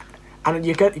supporting. and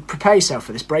you prepare yourself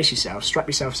for this. Brace yourself. Strap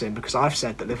yourselves in, because I've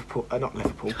said that Liverpool, not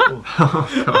Liverpool.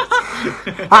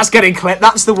 That's getting clipped.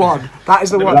 That's the one. That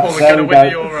is the one. Liverpool, we're going to win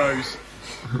the Euros.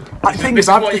 The thing This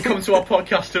is, is what you come to our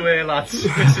podcast to hear, lads.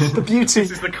 This is the beauty,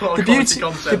 this is the quality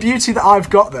concept. the beauty that I've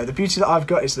got though. The beauty that I've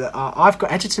got is that I've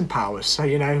got editing powers. So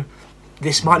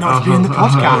this might not be in the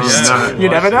podcast. yeah. You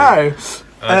never know.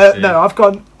 I see. No,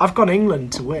 I've gone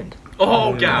England to win.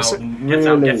 Oh, get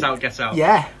out. Get out.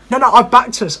 Yeah. No, I've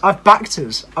backed us. I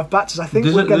think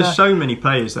we're gonna. There's so many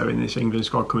players though in this England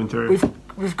squad coming through.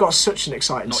 We've got such an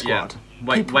exciting Not squad.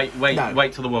 yet.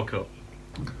 Wait till the World Cup.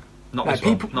 Not this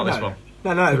one. Not this one.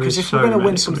 No, because is if we're so going to win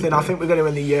many something, coming I through. think we're going to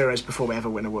win the Euros before we ever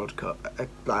win a World Cup.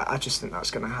 I just think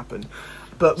that's going to happen.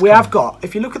 But we have got,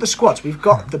 if you look at the squads, we've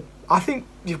got I think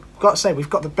you've got to say, we've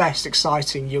got the best,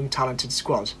 exciting, young, talented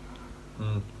squad.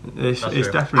 It's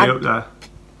true. definitely And- up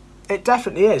there. It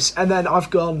definitely is. And then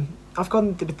I've gone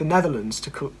with the Netherlands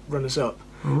to run us up,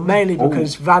 mainly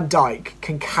because Van Dijk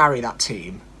can carry that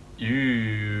team.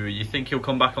 You think he'll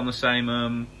come back on the same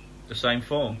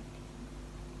form?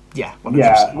 Yeah, 100%.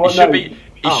 Yeah, well, He should no, be.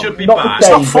 He should be not back. the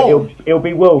same, It's but not form. he'll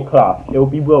be world class. He'll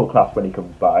be world class when he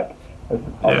comes back. I'm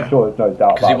Yeah. sure there's no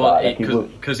doubt about that. He will.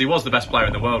 Because he was the best player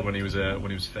in the world when he was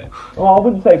fit. Well, I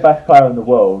wouldn't say best player in the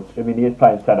world. I mean, he is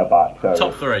playing centre back. So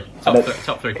Top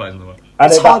three players in the world. And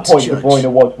It's at that hard to point, De judge.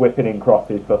 Bruyne was whipping in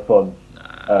crosses for fun.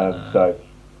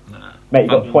 Mate, he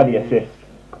got 20 assists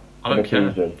I in don't the care.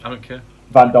 season. I don't care.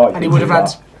 Van Dijk. And he would have had.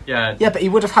 Yeah. Yeah, but he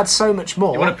would have had so much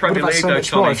more. He won a Premier Would have had League, so though, much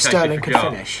Tommy, more in if case you Sterling could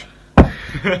forgot. finish.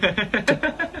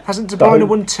 Hasn't De Bruyne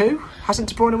won two? Hasn't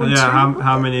De Bruyne won two? Yeah,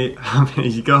 how many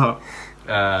you got?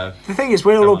 Uh, The thing is,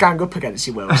 we'll all gang up against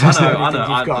you, Will. So that's the only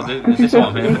thing you've got. This is what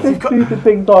I'm here for. Stupid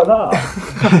things like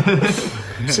that.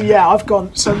 So yeah, I've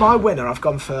gone. So my winner, I've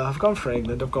gone for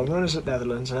England. I've gone runners at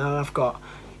Netherlands, and then I've got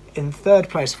in third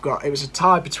place. It was a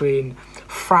tie between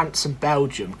France and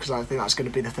Belgium, because I think that's going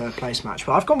to be the third place match.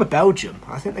 But I've gone with Belgium.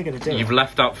 I think they're going to do You've it.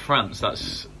 left out France.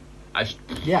 That's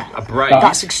Yeah, a brave.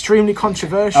 that's extremely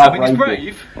controversial. I mean, it's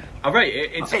outrageous. brave. I rate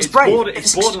it. It's brave.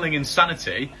 It's bordering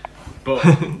insanity, but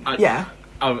Yeah,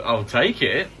 I'll take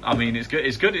it. I mean, it's good.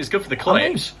 It's good. It's good for the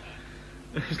clips.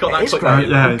 It's got that it's clip. great.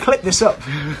 Yeah. Clip this up.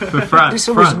 For France,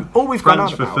 All we've gone on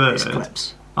France for about is third.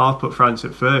 clips. I've put France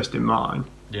at first in mine.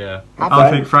 Yeah. I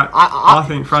think France have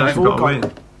I've got to all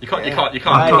win. You can't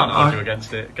I- argue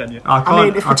against it, can you? I mean,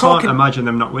 if we're can't talking- imagine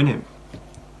them not winning.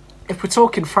 If we're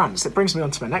talking France, that brings me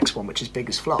on to my next one, which is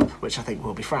biggest flop, which I think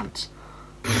will be France.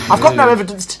 I've got no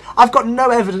evidence. I've got no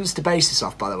evidence to base this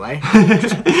off, by the way.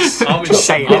 I'm Just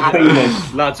saying Good it.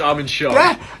 feeling. Lads, I'm in shock.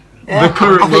 Yeah, The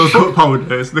current World Cup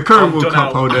holders, I'm done Cup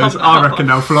out. holders, I reckon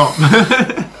they'll flop.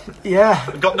 yeah,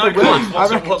 Got no I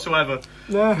class reckon- whatsoever.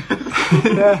 yeah,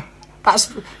 yeah.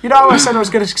 That's I said I was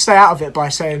going to stay out of it by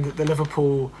saying that the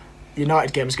Liverpool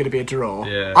United game is going to be a draw.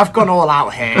 Yeah. I've gone all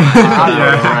out here.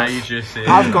 Outrageous.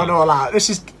 I've gone all out. This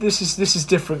is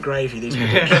different gravy. These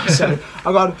predictions. So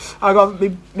I got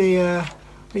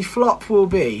me flop will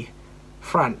be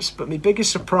France, but my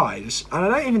biggest surprise, and I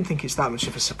don't even think it's that much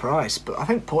of a surprise, but I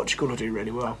think Portugal will do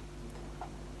really well.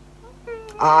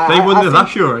 They won I the think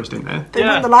last Euros, didn't they? They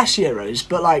Yeah. won the last Euros,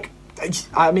 but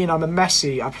I mean, I'm a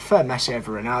Messi. I prefer Messi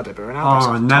over Ronaldo, but Ronaldo's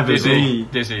Oh, never Dizzy, be.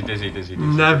 dizzy.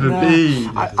 Never No, be.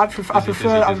 I prefer Dizzy.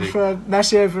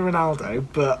 Messi over Ronaldo,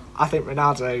 but I think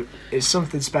Ronaldo is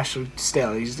something special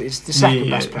still. He's the second Yeah.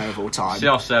 best player of all time,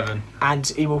 CR7. and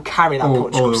he will carry that All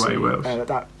Portugal the way team. Wills.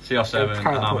 That CR7, Carry and that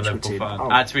I'm a Portugal Liverpool team. fan.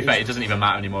 Oh, To be fair, it doesn't even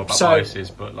matter anymore about So- biases,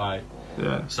 but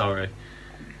Yeah. sorry.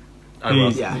 Oh, well.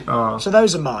 He's- yeah. oh. So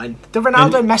those are mine. The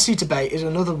Ronaldo Messi debate is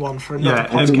another one for another Yeah,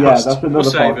 podcast. Yeah, that's another We'll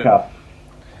save it. podcast.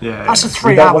 Yeah. That's a We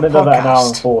 3 don't hour want another an hour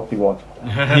and podcast. 41.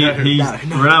 He's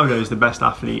No. Ronaldo is the best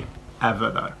athlete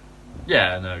ever, though.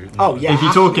 Yeah, no. Oh yeah. If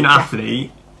you're talking athlete,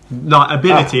 athlete, like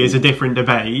ability is a different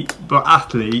debate, but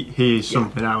athlete, he is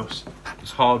something else.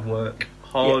 It's hard work.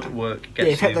 Hard work yeah, gets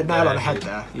you've hit the you nail on where the head you-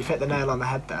 there. You've hit the nail on the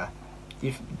head there.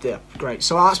 Yeah, great.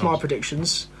 So that's my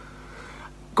predictions.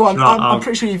 Go on. Right, I'm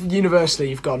pretty sure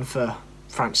you've gone for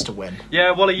France to win.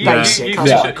 Yeah, well, you Basic, finish,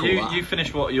 that's cool, that. you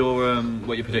finish what your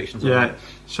predictions are. Yeah.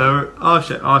 So I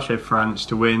said France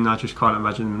to win. I just can't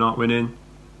imagine them not winning.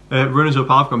 Runners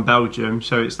up, I've gone Belgium.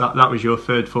 So it's that was your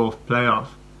third, fourth playoff.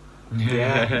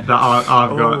 Yeah. that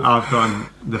I've gone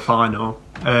the final,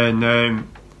 and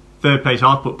third place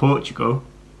I've put Portugal.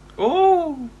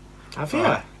 Oh, Have you?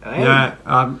 Hey. Yeah,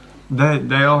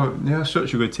 they are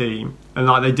such a good team, and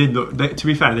like they did look. To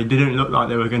be fair, they didn't look like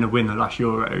they were going to win the last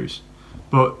Euros,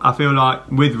 but I feel like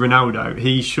with Ronaldo,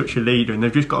 he's such a leader, and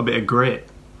they've just got a bit of grit.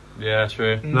 yeah,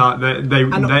 true.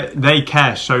 Like they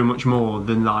care so much more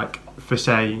than like for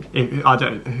say I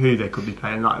don't know who they could be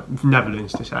playing, like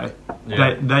Netherlands to say.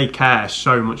 Yeah. They care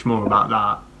so much more about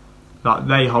that. Like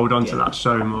they hold on to Yeah. that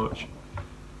so much.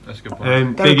 That's a good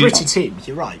point. They're a gritty team.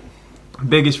 You're right.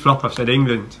 Biggest flop I've said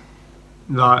England.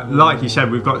 Like you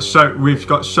said, we've got so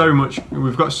much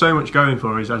going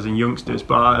for us as in youngsters,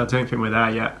 but I don't think we're there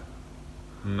yet.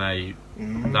 Mate,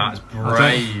 that's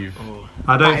brave.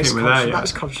 I don't think we're there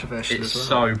That's yet. controversial It's as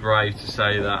well. so brave to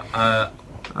say that.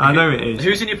 I know it is.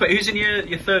 Who's in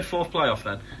your third, fourth playoff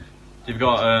then? You've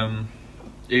got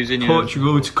who's in your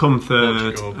Portugal to come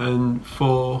third Portugal. and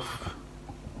fourth.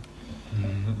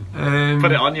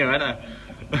 Put it on you,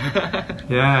 innit?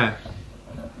 Yeah.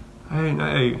 I don't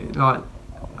know. Like,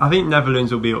 I think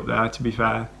Netherlands will be up there. To be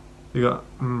fair, we got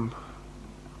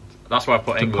That's why I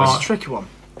put England. Depart- It's a tricky one.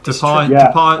 Depay.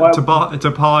 Yeah,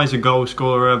 Depay's a goal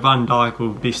scorer. Van Dijk will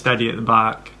be steady at the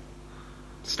back.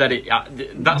 Steady.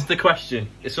 That's the question.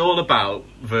 It's all about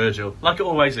Virgil, like it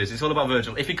always is. It's all about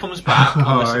Virgil. If he comes back,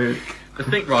 honestly, the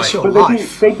thing right. Sure. But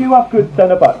Life. they do have good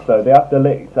centre backs though. They have De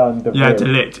Ligt and De Yeah, Vrij. De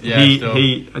Ligt.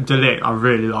 Yeah, De Ligt. I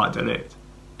really like De Ligt.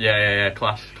 Yeah,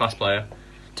 class player.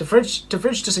 De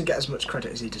Vrij doesn't get as much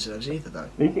credit as he deserves either, though.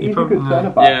 He's a probably- good centre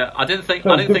back. Yeah, I didn't think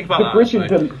about that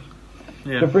actually.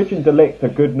 The Vrij and De Ligt are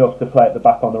good enough to play at the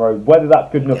back on their own. Whether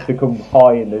that's good enough Yeah. to come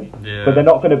high in the, Yeah. but they're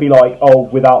not going to be like, oh,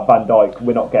 without Van Dijk,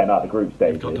 we're not getting out of the group You've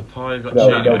stages. got Depay, you've got No,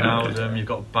 Gianni no. Wijnaldum, you've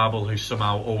got Babel, who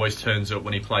somehow always turns up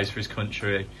when he plays for his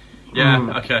country.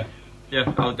 Yeah, okay. Yeah,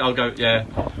 I'll go. Yeah,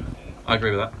 I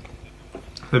agree with that.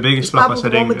 The biggest Is flop I Babel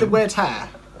said the one with the England. weird hair?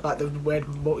 Like the weird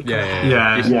multicolour hair?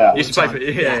 Yeah. He used to play for.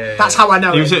 Yeah. That's how I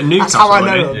know He was him. at That's how Newcastle, I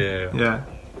know wasn't him. Yeah. Yeah.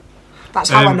 That's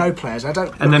how I Um, know players. I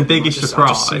don't. and then look at them, biggest I just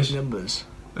surprise. see numbers.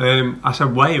 I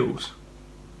said Wales.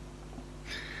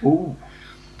 Ooh.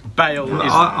 Bale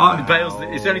is Bale's.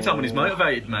 It's the only time when he's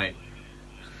motivated, mate.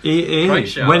 He Great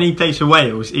is. shout. When he takes a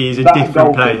Wales, he is a That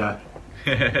different goalkeeper.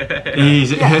 player.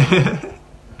 He's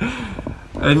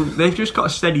and they've just got a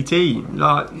steady team.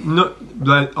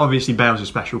 Like obviously Bale's a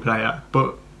special player,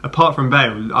 but apart from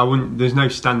Bale, I wouldn't. There's no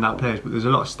standout players, but there's a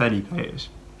lot of steady players.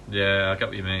 Yeah, I get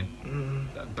what you mean.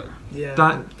 But Yeah.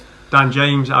 Dan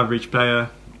James, average player.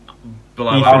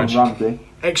 below Ethan average. Aaron Ramsey.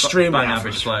 Extremely Bang average.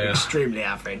 average player. Extremely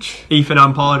average. Ethan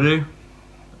Ampadu.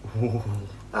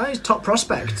 Oh, he's top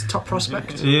prospect. Top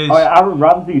prospect. He is. Oh, yeah, Aaron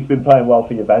Ramsey's been playing well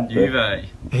for Juventus. Juve.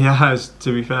 He has,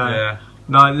 to be fair. Yeah.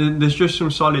 Like, there's just some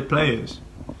solid players.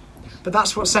 But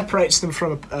that's what separates them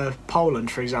from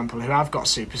Poland, for example, who have got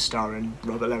superstar in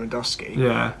Robert Lewandowski.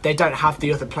 Yeah. They don't have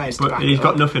the other players to But back he's it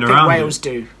got up. nothing I think around Wales him.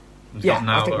 do. He's Yeah, got I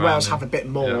Naut think around Wales him. have a bit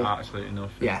more. Yeah, absolutely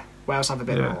nothing. Yeah, Wales have a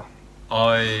bit Yeah. more.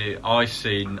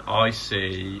 I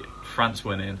see France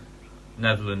winning,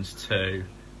 Netherlands 2,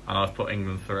 and I've put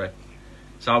England 3.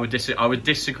 So I would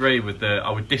disagree with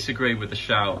the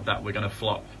shout that we're going to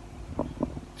flop.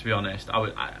 To be honest, I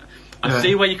Yeah.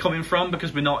 see where you're coming from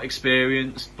because we're not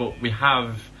experienced, but we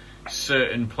have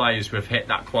certain players who have hit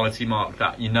that quality mark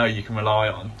that you know you can rely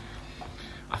on.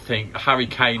 I think Harry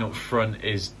Kane up front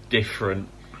is different.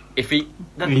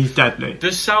 He's deadly.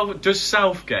 Does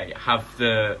Southgate have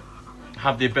the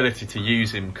ability to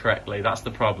use him correctly? That's the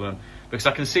problem, because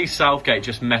I can see Southgate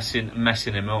just messing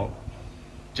him up.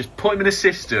 Just put him in a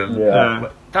system. Yeah.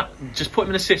 Just put him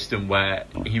in a system where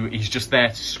he's just there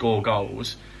to score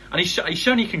goals, and he's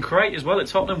shown he can create as well at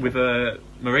Tottenham with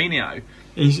Mourinho.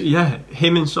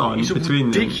 Him and Son He's a between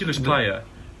ridiculous them. player.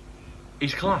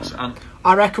 He's class, and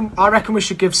I reckon we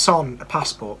should give Son a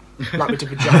passport, like we did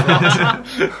with Jack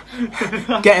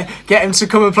Roach. Get him to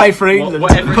come and play for England.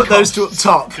 whatever it Put those two up costs,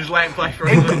 top. just let him play for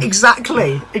England.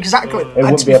 Exactly. It And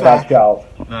wouldn't to be be a bad fair,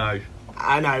 shout. No,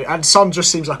 I know, and Son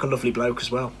just seems like a lovely bloke as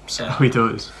well. So He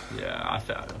does. yeah,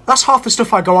 that's half the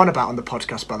stuff I go on about on the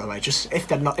podcast, by the way. Just if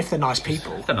they're nice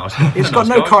people. they're nice. It's they're got nice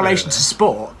no guys, correlation really. to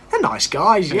sport. They're nice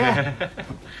guys, yeah.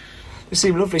 They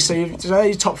seem lovely. So they're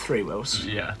your top three, Wills.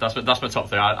 Yeah, that's my top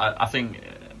three. I think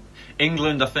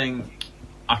England. I think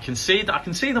I can see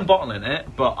them bottling it,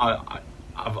 but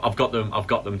I've got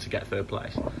them to get third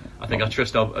place. I think I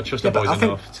trust our but boys I think-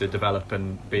 enough to develop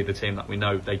and be the team that we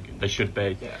know they should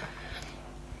be. Yeah.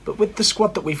 But with the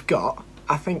squad that we've got,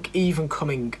 I think even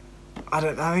coming I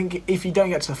think if you don't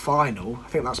get to the final, I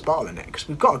think that's bottling it because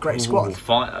we've got a great squad.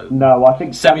 No, I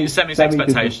think Semis semis is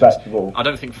expectations. respectable. I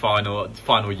don't think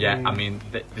final yet. I mean,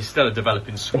 there's still a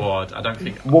developing squad. I don't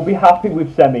think. We'll be happy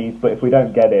with semis, but if we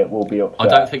don't get it, we'll be upset. I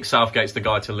don't think Southgate's the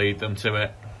guy to lead them to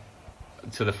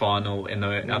the final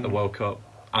at the World Cup.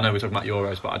 I know we're talking about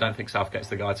Euros, but I don't think Southgate's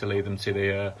the guy to lead them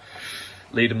to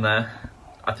lead them there.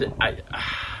 I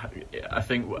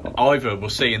think either we'll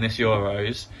see in this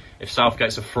Euros if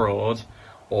Southgate's a fraud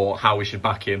or how we should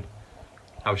back him.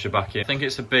 I think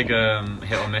it's a big hit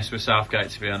or miss with Southgate,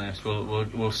 to be honest.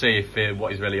 We'll see if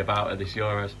what he's really about at this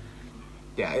Euros.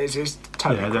 Yeah, it's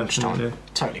totally crunch time.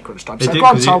 Totally crunch time. It So did, go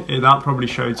on, 'cause Tom. that probably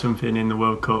showed something in the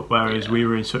World Cup, whereas we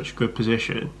were in such a good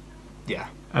position, Yeah,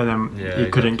 and then he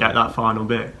couldn't get that final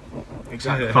bit.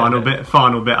 exactly. Final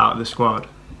bit out of the squad.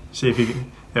 See if he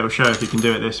can. It'll show if he can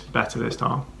do it better this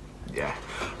time. Yeah.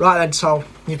 Right then, Tom.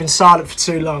 You've been silent for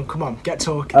too long. Come on, get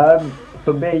talking.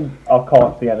 For me, I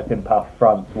can't see anything past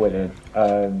France winning.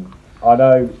 I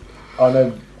know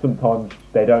sometimes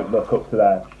they don't look up to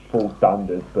their full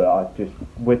standards, but I just,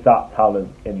 with that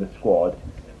talent in the squad,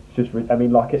 it's just, I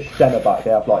mean, like at centre back,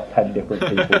 they have like 10 different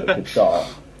people that could start.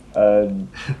 And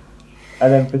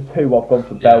then for two, I've gone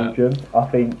for Belgium. I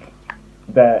think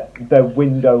their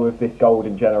window of this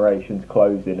golden generation's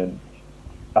closing, and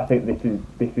I think this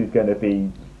is going to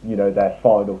be, you know, their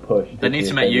final push. They need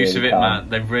to make use of it, man.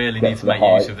 They really need to make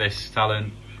use of this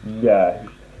talent. Yeah.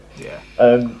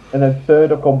 And then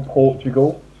third, I've gone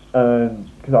Portugal,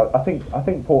 because I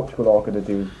think Portugal are going to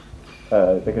do.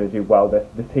 They're going to do well.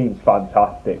 The team's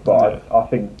fantastic, but I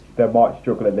think they might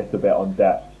struggle a little bit on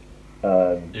depth.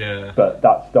 But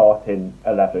that starting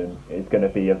 11 is going to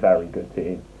be a very good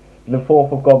team. And the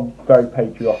fourth, I've gone very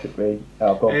patriotically.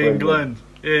 I've gone England.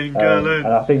 and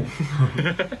I think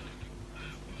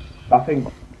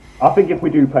if we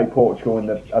do play Portugal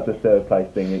as a third place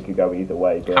thing, it could go either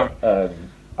way. But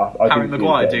Harry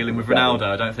Maguire dealing with Ronaldo?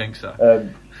 I don't think so.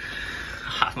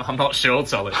 I'm not sure,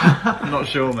 Solly. I'm not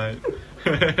sure, mate.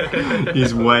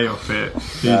 He's way off it.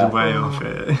 Way off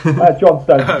it. John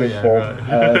Stones in form.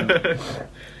 Right.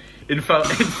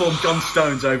 Informed John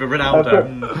Stones over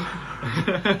Ronaldo.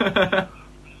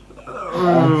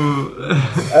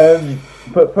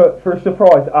 But for a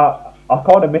surprise, I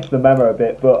kind of missed the memo a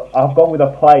bit, but I've gone with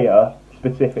a player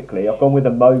specifically. I've gone with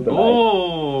Immobile.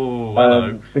 Oh,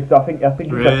 hello. Because I think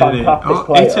he's Really? a fantastic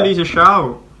player. Italy's a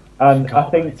shout. And I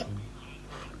think,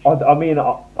 I mean,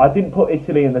 I didn't put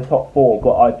Italy in the top four,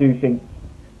 but I do think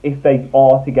if they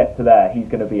are to get to there, he's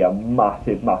going to be a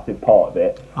massive, massive part of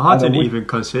it. I didn't even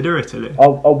consider Italy. I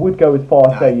would go as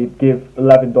far as say you'd give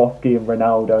Lewandowski and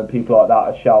Ronaldo and people like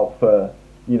that a shout for,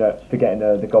 you know, for getting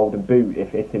the golden boot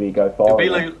if Italy go far.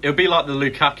 It'll be like the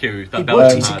Lukaku that He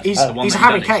Belgium would. had. He's the one that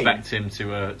Harry you don't Kane. expect him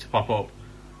to pop up,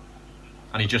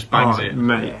 and he just bangs it.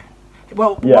 Mate. Yeah.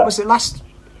 Well, what was it last?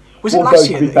 Was it Also, last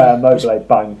to year? be that fair, he- Mobile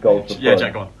bangs goals for Yeah, fun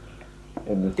Jack, go on.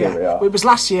 in the Serie A. Yeah, it was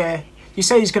last year. You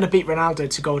say he's going to beat Ronaldo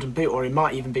to Golden Boot, or he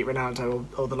might even beat Ronaldo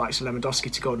or the likes of Lewandowski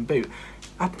to Golden Boot.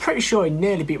 I'm pretty sure he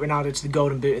nearly beat Ronaldo to the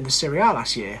Golden Boot in the Serie A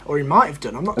last year, or he might have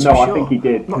done. I'm not too No, sure. I think he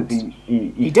did Not- because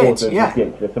he did, scored a yeah.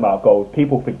 ridiculous amount of goals.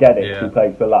 People forget it. Yeah. He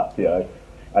plays for Lazio,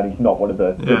 and he's not one of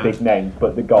the big names,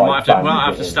 but the guy. I might have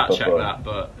bangs to it in stat for check fun. that,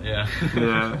 but yeah.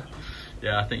 Yeah.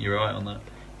 Yeah, I think you're right on that.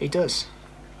 He does.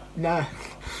 No.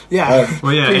 Yeah.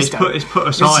 Well, yeah, Please it's don't. put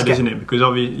aside, isn't it? Because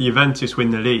obviously Juventus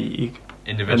win the league,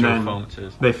 Individual and then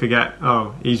performances. they forget.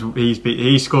 Oh, he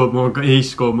scored more goals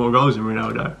than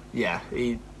Ronaldo. Yeah.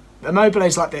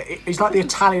 Immobile's like he's like the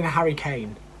Italian Harry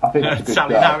Kane. I think that's a good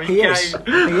Italian shout. Harry He is. Kane.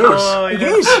 He is. Oh, He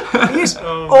yeah. is.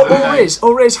 He is.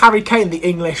 Or is Harry Kane the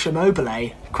English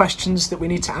Immobile? Questions that we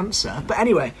need to answer. But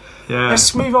anyway, Yeah.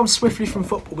 let's move on swiftly from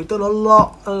football. We've done a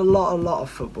lot of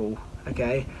football.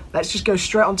 Okay, let's just go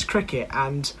straight on to cricket.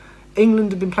 And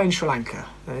England have been playing Sri Lanka.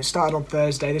 And it started on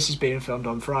Thursday. This is being filmed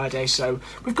on Friday, so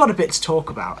we've got a bit to talk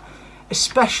about,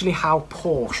 especially how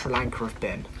poor Sri Lanka have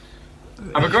been.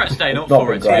 I regret staying up Not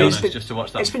for it, to be been honest, great. just to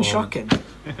watch that. It's been performance. shocking.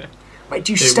 Wait,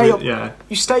 do you stay up? Yeah.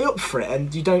 You stay up for it, and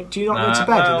do you not go to bed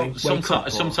Well, and then wake up?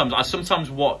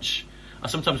 I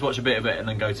sometimes watch a bit of it and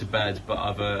then go to bed. But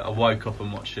I woke up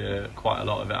and watched quite a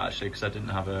lot of it actually because I didn't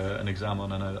have an exam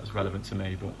on. I know that's relevant to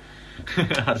me, but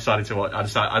I decided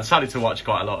to watch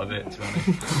quite a lot of it. To be honest,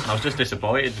 and I was just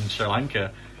disappointed in Sri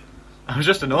Lanka. I was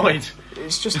just annoyed.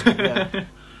 It's just yeah.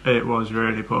 It was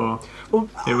really poor. Well,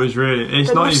 It was really.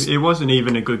 It's It not. was- It wasn't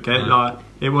even a good game. Like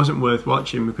it wasn't worth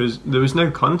watching because there was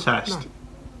no contest.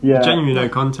 Yeah. Genuinely no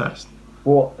contest.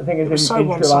 Well, the thing is, was so in Sri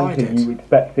Lanka, one-sided. you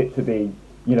expect it to be,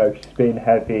 you know, spin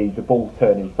heavy, the ball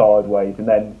turning sideways, and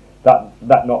then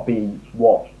that not be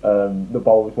what the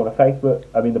bowlers want to face, but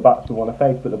I mean the batsmen want to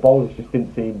face, but the bowlers just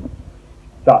didn't seem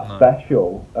that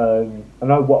special. I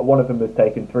know one of them has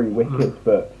taken 3 wickets,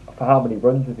 but for how many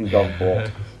runs has he gone for?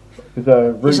 Because He's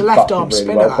a Root left arm batted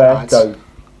really spinner, well. that lad. Bairstow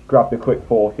grabbed a quick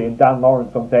 40, and Dan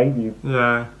Lawrence on debut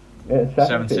Yeah, at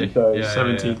 70. 70, So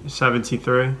yeah.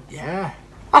 73. Yeah.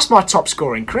 That's my top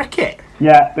scorer in cricket.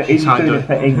 yeah, but he's how it doing does. it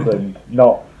for England,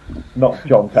 not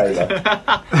John Taylor.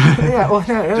 Yeah, well,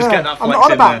 no. Just get that I'm flex not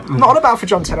on in about, there. not on about for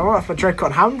John Taylor, I'm on about for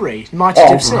Draycott Hanbury. Mighty Oh,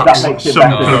 Div 6. that makes it Some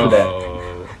better, club.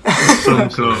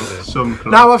 doesn't it? Some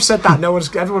club. Now I've said that,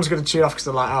 everyone's going to tune off because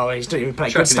they're like, oh, he's doing even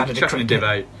playing good standard in Chucking in cricket.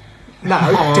 debate. No,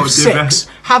 Oh, Div Div 6.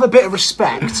 Have a bit of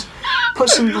respect. Put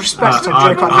some respect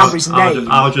on Draycott Hanbury's name.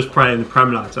 I'll just play in the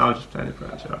Prem lads. I'll just play in the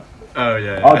Prem. So. Oh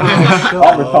yeah.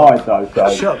 I'm retired though,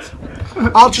 so Shut.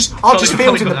 I'll just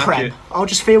field in the Polygon Prem. Hackett. I'll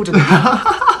just field in the Prem.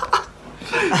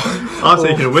 I'll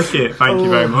take a wicket. Thank you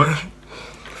very much.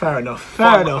 Fair enough.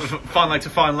 Fair enough. Fine leg to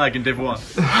fine leg in Div 1.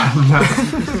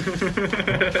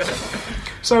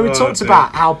 So we Oh, talked dear.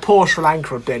 about how poor Sri Lanka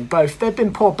have been. They've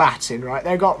been poor batting, right?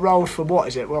 They got rolled for what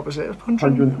was it? 130.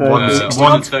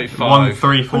 135.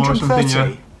 134 or something.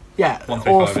 130. Yeah. Yeah,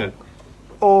 135.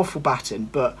 awful batting,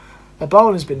 but their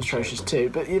bowling has been atrocious too.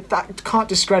 But that can't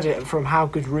discredit it from how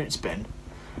good Root's been,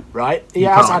 right? He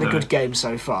has can't, had a no. good game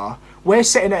so far. We're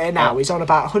sitting at it now. He's on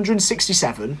about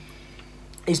 167.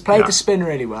 He's played the spin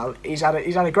really well. He's had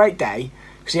a great day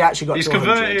because he actually got He's to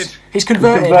 100. converted. He's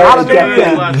converted. converted,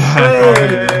 Hallelujah.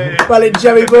 Hey. Well in,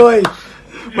 Joey boy.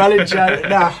 Well in, Joe.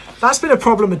 Nah, that's been a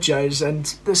problem with Joe's, and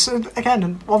this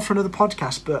again one for another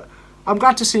podcast. But I'm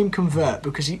glad to see him convert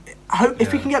because I hope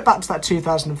if he can get back to that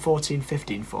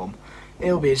 2014-15 form,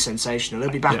 it'll be sensational.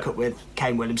 He'll be back up with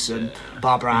Kane Williamson,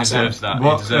 Barbara He Azam. deserves that.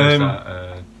 What, He deserves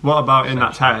that. What about in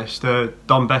that test?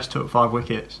 Don Best took 5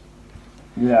 wickets.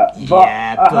 Yeah, but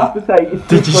Yeah, I have to say, it's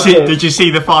Did you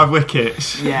see the 5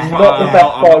 wickets? Yeah. not the best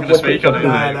I'm not 5 going to speak on wickets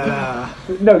it. I've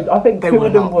mate. seen. No, I think They 2 were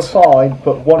of them not. were fine,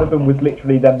 but one of them was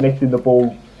literally them missing the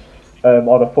ball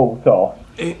on a full toss.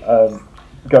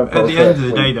 Going for At a the end of the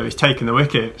first day, sweep. though, he's taking the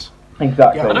wickets.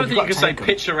 Exactly. Yeah, I don't You've think got you can to say take 'em.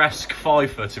 picturesque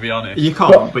fifer, to be honest. You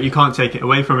can't, but you can't take it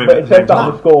away from him. But at it the says same that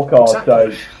on time. the scorecard,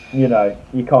 Exactly. so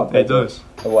you can't take It does.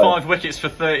 away. 5 wickets for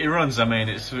 30 runs. I mean,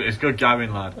 it's good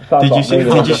going, lad. Sounds Did you like see? me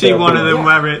Did you see one of them Yeah.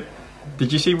 where it?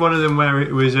 Did you see one of them where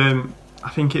it was? I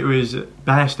think it was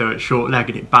Bairstow at short leg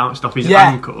and it bounced off his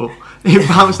ankle. It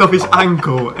bounced off his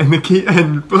ankle and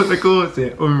but the caught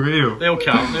it. Unreal. They all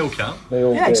count. They all count. They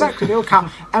all Yeah, do. exactly. They all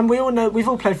count, and we all know we've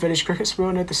all played village cricket, so we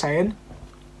all know the saying.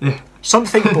 Yeah.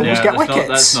 Something balls Yeah, get that's not-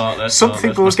 wickets. that's Something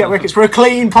not- balls get wickets. We're a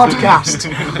clean podcast.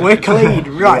 We're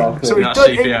clean, right? Yeah, So we've Not done.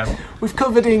 CPM. We've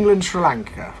covered England, Sri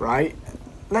Lanka, right?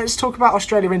 Let's talk about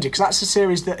Australia, India, because that's a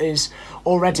series that is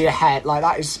already ahead. Like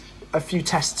that is a few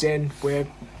tests in. We're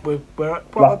well,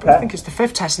 Last I think test. it's the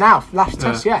 5th test now. Last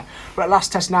test, yeah. We're at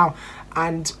last test now,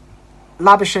 and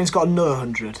Labuschagne's got another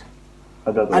 100.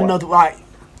 Another one. Another like.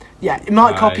 Yeah, he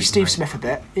might copy Right, Steve mate. Smith a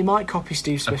bit. He might copy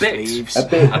Steve Smith's bit. leaves. A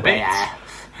bit. A bit. Yeah.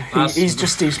 That's- He's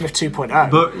just Steve Smith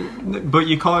 2.0. But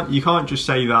you can't just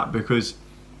say that because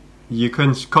you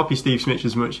can copy Steve Smith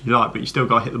as much as you like, but you still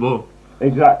got to hit the ball.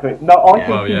 Exactly. No, I Yeah. think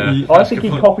Well, yeah, I that's a think good he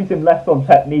point. copies him less on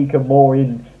technique and more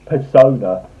in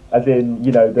persona, as in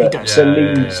He the does. the Yeah,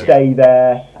 lead yeah, yeah. stay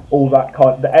there, all that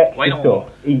the extra Wait on. stuff.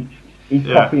 He's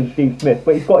Yeah. copying Steve Smith,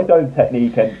 but he's got his own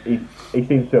technique and he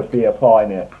seems to be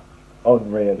applying it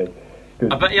unreally.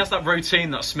 I bet he has that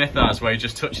routine that Smith has where he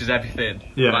just touches everything.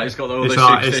 Yeah, Like he's got all it's those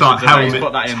like superstitions. I bet he's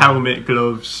put that in there. helmet,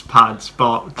 gloves, pads,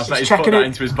 box. I bet he's checking put that it,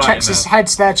 into his checks his bag.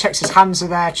 head's there, checks his hands are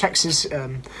there, checks his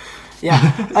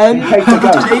yeah. In case they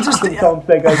go, he does the- sometimes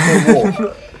they go for a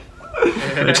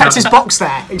walk. checks his box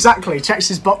there, exactly. Checks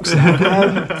his box there.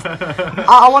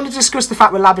 I want to discuss the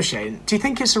fact with Labuschagne. Do you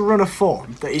think it's a run of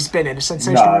form that he's been in, a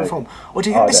sensational No. run of form, or do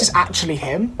you think I this is don't. actually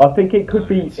him? I think it could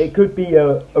be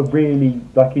a really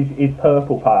like his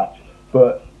purple patch,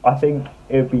 but I think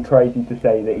it would be crazy to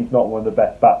say that he's not one of the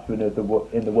best batsmen in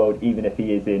the world, even if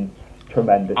he is in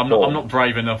tremendous I'm form. not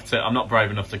brave enough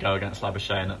to go against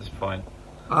Labuschagne at this point.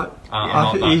 I I'm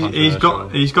not that he's controversial.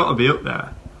 he's got to be up there.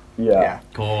 Yeah.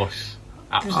 Of course,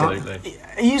 absolutely.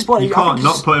 He's what You I can't think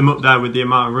not he's- put him up there with the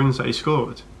amount of runs that he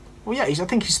scored. Well, yeah, I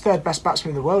think he's third best batsman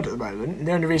in the world at the moment, and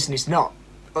the only reason he's not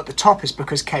at the top is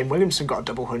because Kane Williamson got a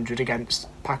double 100 against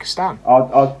Pakistan.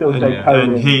 I'd still say And,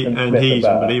 Cohen and Smith he's are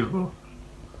better, unbelievable.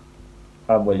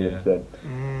 and Williamson.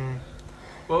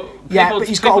 Well, Yeah, people- but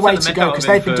he's got a people way take the to mick go out of 'cause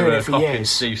him they've been doing it for copying years.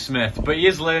 Steve Smith, but he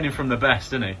is learning from the best,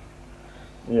 isn't he?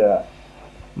 Yeah.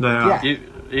 They are. Yeah.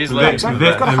 He's learning exactly. from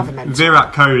the They've got to best. have a mentor.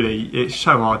 Virat Kohli, it's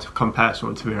so hard to compare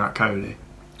someone to Virat Kohli.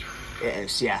 It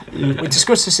is, yeah. We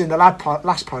discussed this in the last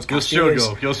podcast.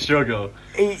 You'll struggle.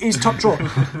 He's top draw.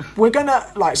 We're gonna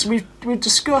so we've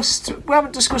discussed. We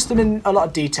haven't discussed them in a lot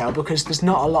of detail because there's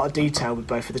not a lot of detail with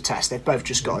both of the tests. They've both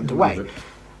just got underway.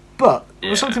 But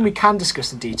something we can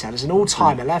discuss in detail is an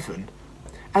all-time 11.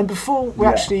 And before we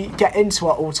actually get into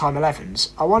our all-time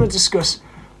 11s, I want to discuss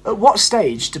at what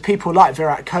stage do people like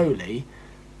Virat Kohli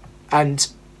and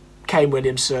Kane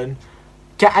Williamson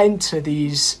get into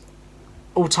these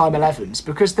all-time 11s,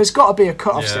 because there's got to be a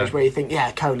cut-off stage where you think,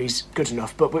 Kohli's good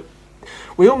enough, but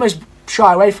we almost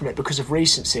shy away from it because of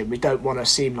recency, and we don't want to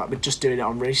seem like we're just doing it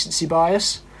on recency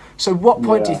bias. So what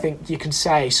point do you think you can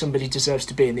say somebody deserves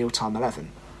to be in the all-time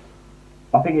 11?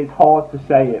 I think it's hard to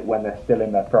say it when they're still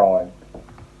in their prime.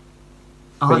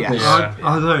 I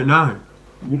don't know.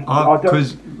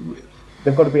 Because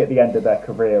they've got to be at the end of their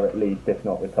career at least, if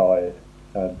not retired,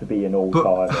 to be in all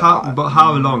time. But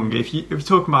how long? If you're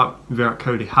talking about Virat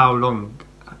Kohli, how long?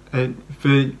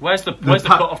 Where's the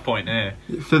cut-off point here?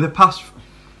 For the past,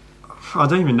 I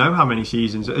don't even know how many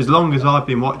seasons. As long as I've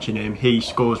been watching him, he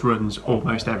scores runs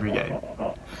almost every game.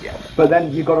 Yeah. But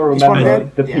then you've got to remember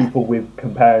the people we're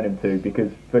comparing him to,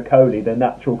 because for Kohli, the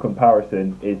natural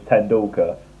comparison is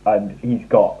Tendulkar, and he's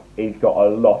got a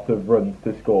lot of runs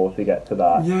to score to get to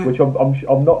that, which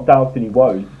I'm not doubting he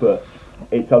won't, but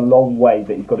it's a long way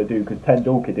that he's got to do, because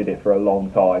Tendulkar did it for a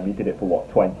long time. He did it for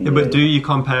 20 years. But do you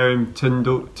compare him to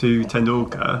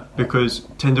Tendulkar? Because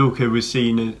Tendulkar was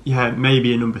seen as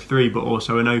maybe a number 3, but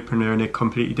also an opener and a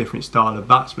completely different style of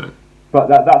batsman. But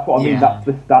that's what I mean. That's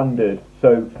the standard.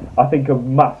 So I think a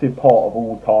massive part of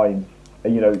all time,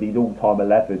 these all-time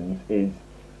 11s is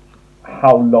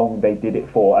how long they did it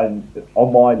for. And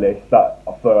on my list, that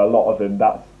for a lot of them,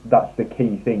 that's the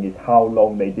key thing, is how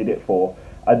long they did it for.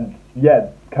 And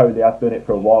Kohli has done it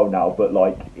for a while now, but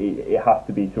it has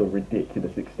to be to a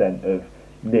ridiculous extent of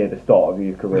near the start of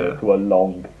your career to a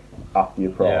long after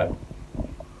your prime.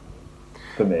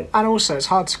 For me. And also, it's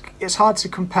hard to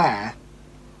compare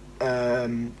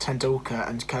Tendulkar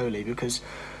and Kohli, because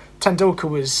Tendulkar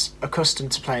was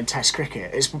accustomed to playing Test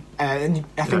cricket. And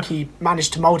I think he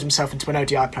managed to mould himself into an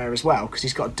ODI player as well, because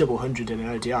he's got a double 100 in an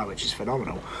ODI, which is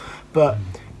phenomenal. But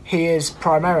he is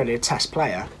primarily a Test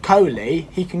player. Kohli,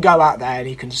 he can go out there and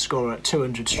he can score at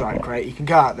 200 strike rate. He can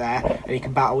go out there and he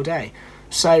can bat all day.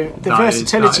 So the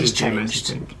versatility's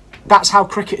changed. That's how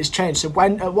cricket has changed. So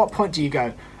at what point do you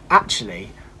go, actually,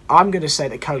 I'm going to say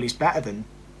that Kohli's better than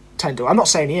Tendulkar? I'm not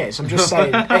saying he is. I'm just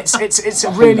saying it's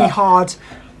a really hard.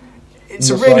 It's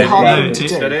a really hard thing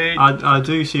to do. I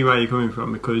do see where you're coming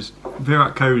from, because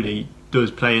Virat Kohli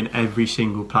does play in every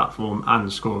single platform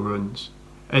and score runs.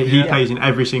 He plays in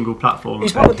every single platform,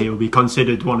 and he'll be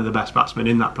considered one of the best batsmen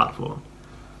in that platform.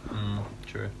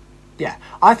 True. Yeah,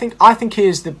 I think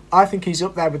he's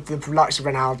up there with the likes of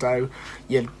Ronaldo,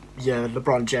 your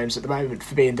LeBron James at the moment,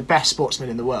 for being the best sportsman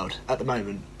in the world at the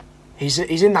moment. He's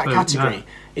in that category. Yeah.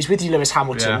 He's with your Lewis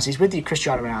Hamiltons. He's with your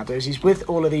Cristiano Ronaldos. He's with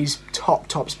all of these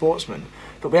top sportsmen.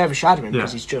 But we overshadow him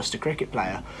because he's just a cricket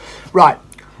player. Right.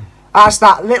 That's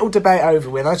that little debate over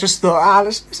with. I just thought,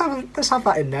 let's have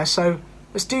that in there. So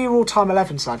let's do your all-time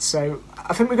 11s, lads. So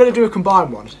I think we're going to do a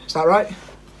combined one. Is that right?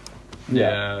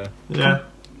 Yeah.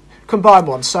 Combined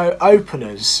one. So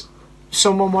openers.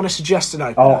 Someone want to suggest an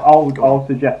opener? I'll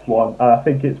suggest one. I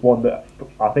think it's one that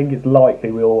I think it's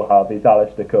likely we all have. Is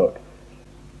Alistair Cook.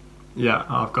 Yeah,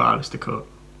 I've got Alistair Cook.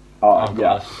 I've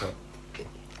got Alistair Cook.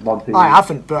 I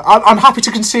haven't, but I'm happy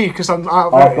to concede because I've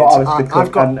got Alistair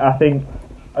Cook, and I think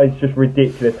it's just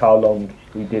ridiculous how long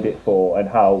he did it for and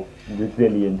how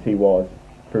resilient he was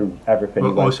through everything.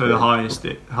 But also the highest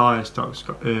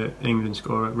England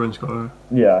scorer, run scorer.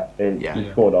 Yeah,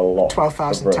 he scored a lot.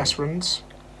 12,000 Test runs.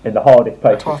 In the hardest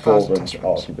place to score runs,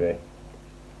 arguably.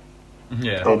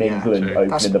 Yeah. In England,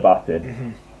 opening the batting.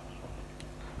 Mm-hmm.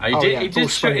 He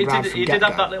did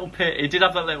have that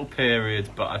little period,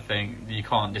 but I think you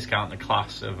can't discount the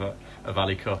class of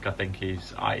Ali Cook. I think he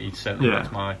certainly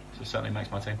makes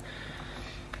my team.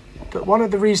 But one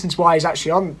of the reasons why he's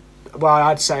actually on, well,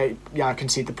 I'd say I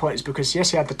concede the point, is because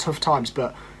yes, he had the tough times,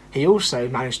 but he also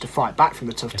managed to fight back from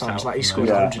the tough times. Like he scored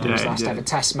 100 in his last ever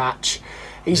Test match.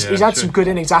 He's had some good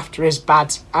innings after his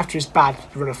bad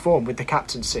run of form with the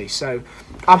captaincy. So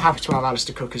I'm happy to have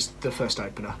Alistair Cook as the first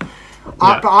opener.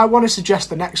 But I want to suggest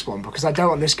the next one because I don't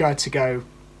want this guy to go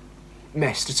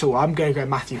missed at all. I'm going to go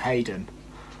Matthew Hayden.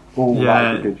 Oh,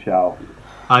 that's a good shout.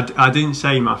 I didn't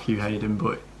say Matthew Hayden,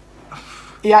 but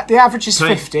yeah, the average is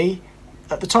 50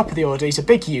 at the top of the order. He's a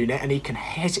big unit and he can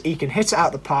hit it out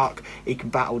of the park. He can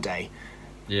bat all day.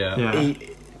 Yeah.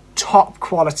 Top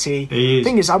quality.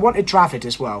 Thing is, I wanted Dravid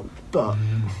as well, but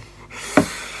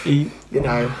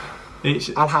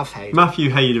I'll have Hayden. Matthew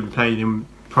Hayden played in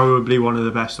probably one of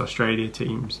the best Australia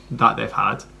teams that they've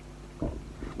had.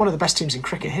 One of the best teams in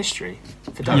cricket history.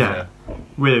 For Dover. Yeah,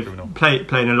 with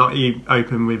playing a lot. He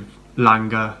opened with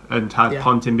Langer and had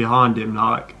Ponting behind him.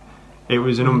 Like, it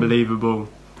was an unbelievable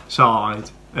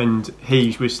side, and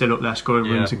he was still up there scoring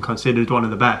runs and considered one of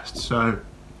the best. So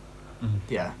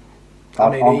yeah,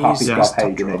 I'm happy to have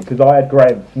Hayden in, because I had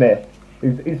Graham Smith,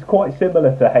 who's quite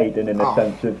similar to Hayden in the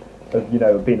sense of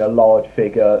being a large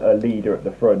figure, a leader at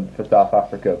the front for South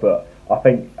Africa. But I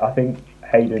think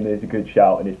Hayden is a good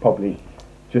shout, and is probably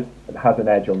just has an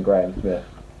edge on Graham Smith.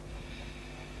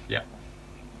 Yeah.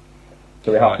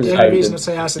 So we have to. The only reason I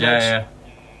say he has an edge. Yeah.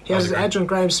 He has an edge on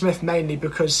Graham Smith mainly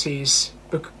because he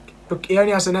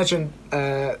only has an edge on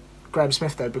Graham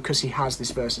Smith though because he has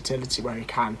this versatility where he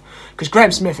can. Because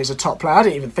Graham Smith is a top player. I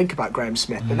didn't even think about Graham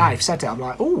Smith, but now you've said it, I'm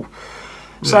like, ooh.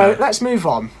 So let's move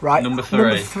on. Right, Number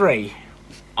three.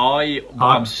 I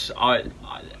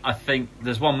think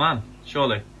there's one man,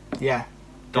 surely. Yeah.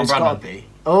 Don There's Bradman. gotta be.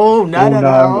 Oh no!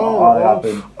 I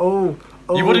haven't.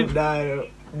 You wouldn't? No.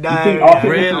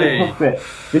 Really?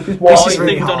 This is why I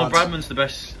really think Donald hard. Bradman's the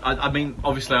best. I mean,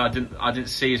 obviously, I didn't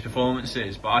see his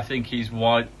performances, but I think he's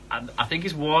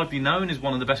widely known as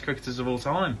one of the best cricketers of all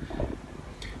time.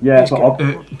 Yeah, but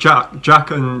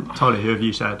Jack and Tolly, who have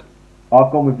you said?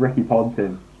 I've gone with Ricky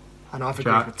Ponting. And I've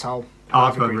agreed with Tol.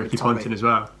 I've gone Ricky Ponting as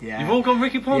well. Yeah. You've all gone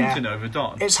Ricky Ponting over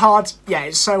Don. It's hard. Yeah,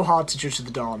 it's so hard to judge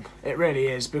the Don. It really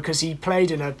is because he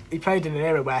played in an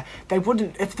era where they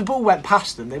wouldn't, if the ball went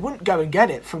past them, they wouldn't go and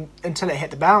get it until it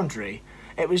hit the boundary.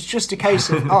 It was just a case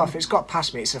of if it's got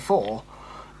past me, it's a 4.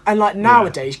 And like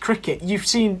nowadays, cricket, you've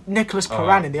seen Nicholas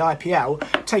Paran in the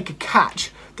IPL take a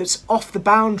catch that's off the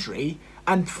boundary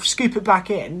and scoop it back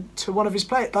in to one of his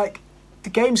players. Like the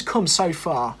game's come so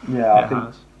far. Yeah, I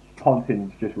think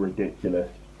Ponting's just ridiculous.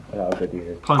 How good he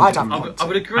is. I'd have I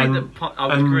would agree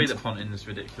that Ponting's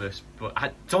ridiculous, but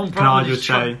Don Bradman. Can I just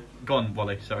say? Go on,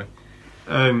 Wally. Sorry.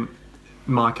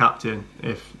 My captain,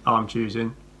 if I'm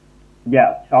choosing.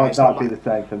 Yeah, that'd be the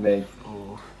same for me.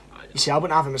 You see, I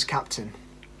wouldn't have him as captain.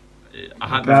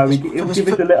 No, he'll give us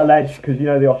a little edge because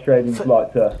the Australians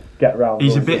like to get around.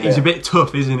 He's a bit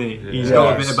tough, isn't he? Yeah. He's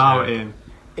got a bit about him.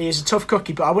 He is a tough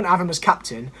cookie, but I wouldn't have him as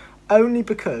captain only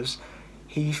because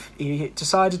he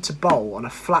decided to bowl on a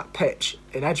flat pitch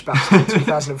in Edgbaston in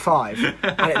 2005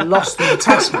 and it lost them the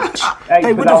test match.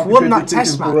 They would have won that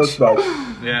test match.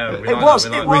 Yeah,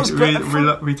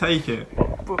 we take it.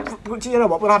 But you know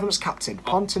what? We'll have him as captain.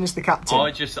 Ponting is the captain.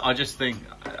 I just think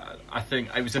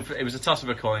it was a toss of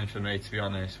a coin for me, to be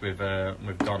honest, with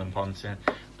Don and Ponting.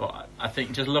 But I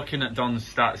think just looking at Don's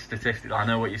statistics, I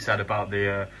know what you said about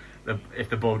the if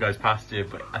the ball goes past you,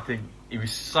 but I think he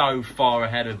was so far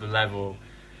ahead of the level.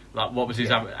 Like, what was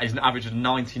his average? His average was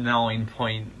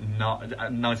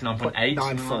 99.8.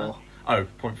 94. Oh,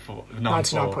 0.4.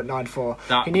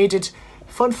 99.94. He needed.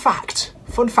 Fun fact.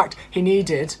 He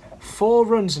needed 4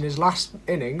 runs in his last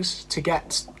innings to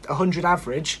get 100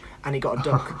 average, and he got a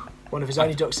duck. One of his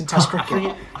only ducks in Test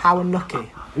cricket. How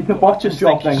unlucky. He's a bottom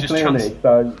job then, clearly.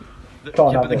 So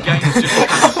but the game's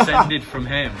just transcended from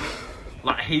him.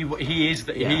 Like he is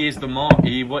the mark.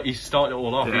 He started it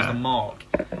all off. He's the mark.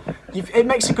 It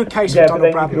makes a good case for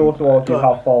Donald Bradman. Yeah, but then you could also argue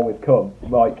how far we've come.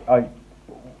 Like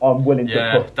I'm willing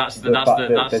to put that's the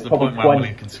point where I'm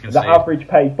willing to concede. The average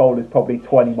pace bowler is probably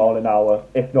 20 mile an hour,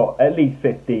 if not at least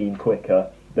 15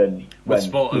 quicker than with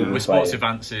sports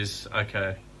advances.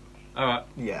 Okay, all right.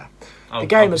 Yeah, the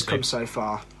game has come so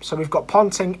far. So we've got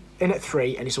Ponting in at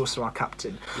 3, and he's also our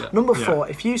captain. Yeah. Number 4.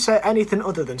 If you say anything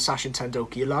other than Sachin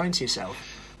Tendulkar, you're lying to yourself.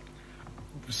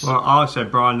 Well, I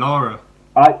said Brian Lara.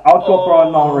 I've got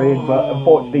Brian Lara in, but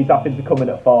unfortunately he's happened to come in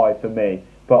at 5 for me.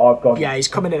 But I've gone. Yeah, he's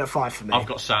coming in at 5 for me. I've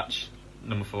got Sach,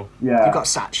 number 4. Yeah, you've got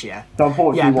Sach, yeah. So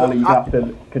unfortunately, Wally, you'd have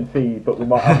to concede, but we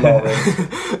might have Lara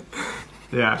in.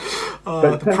 Yeah.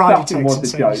 But the pride he Sachin takes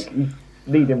was a joke. He's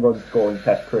leading run scoring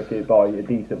Test cricket by a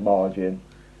decent margin.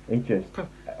 He just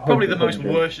probably the most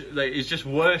worshipped. He's just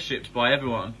worshipped by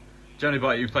everyone. Generally,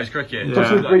 by who plays cricket. Yeah.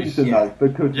 For good reason, though. For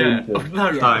good reason.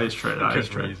 No, that is true. That is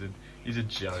true. true. He's a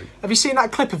joke. Have you seen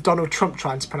that clip of Donald Trump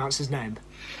trying to pronounce his name?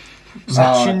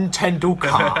 Sachin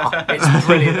Tendulkar. It's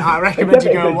brilliant. I recommend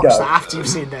you go and watch that after you've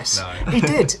seen this. No. He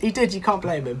did. You can't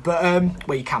blame him. But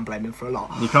well, you can blame him for a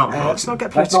lot. You can't. Let's not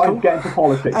get Let's political. not get into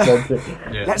politics.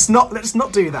 Yeah. Let's not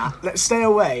do that. Let's stay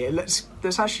away. Let's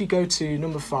actually go to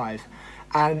number 5,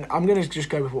 and I'm going to just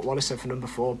go with what Wallace said for number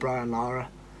 4, Brian Lara.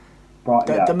 Right,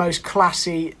 The most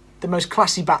classy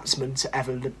batsman to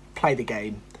ever play the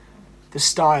game. The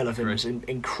style of him is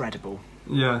incredible.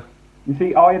 Yeah. You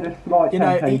see, I had a slight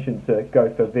temptation to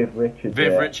go for Viv Richards.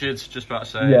 Viv Richards, just about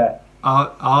to say. Yeah,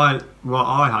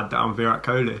 I had down Virat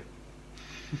Kohli.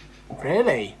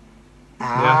 Really?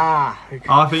 Ah. Okay.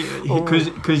 I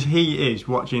think because he is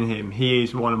watching him. He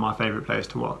is one of my favourite players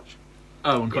to watch.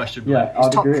 Oh, unquestionably. Yeah, He's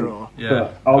I'd top agree. drawer. Yeah,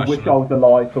 But I wish I was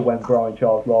alive for when Brian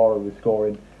Charles Lara was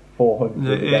scoring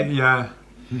 400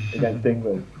 against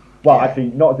England. Well,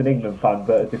 actually, not as an England fan,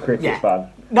 but as a cricket fan.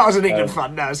 Not as an England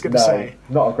fan, no, I was going to No, say.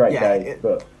 not a great day,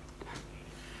 but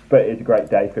it's a great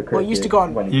day for cricket. Well, it used to go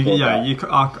on. when he scored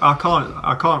that.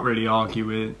 I can't really argue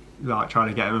with like trying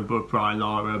to get him above Brian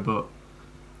Lara, but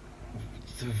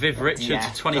Viv Richards,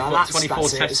 Yeah. 24, No, that's 24 it,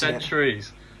 Test isn't it?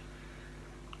 centuries.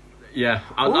 Yeah.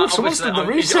 Oh, someone's done the is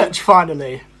it- research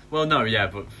finally. Well, no, yeah,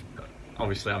 but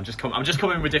obviously I'm just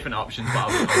coming with different options,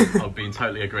 but I'll be in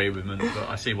totally agreement. But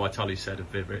I see why Tolly said of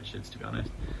Viv Richards, to be honest.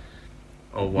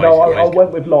 Or why No, I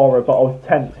went with Lara, but I was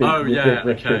tempted Oh, with yeah, Viv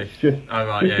Richards. okay. Just Oh,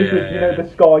 right, because, yeah, you know, the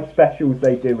Sky specials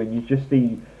they do, and you just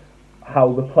see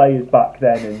how the players back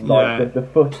then, and like the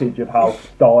footage of how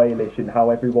stylish and how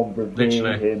everyone revered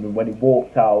Literally. him, and when he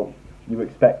walked out, you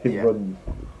expected runs.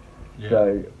 Yeah.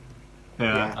 So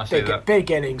Yeah, I see that.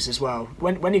 big innings as well.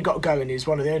 When he got going, he was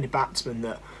one of the only batsmen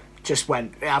that just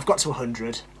went, yeah, I've got to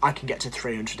 100, I can get to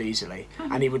 300 easily,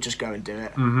 and he would just go and do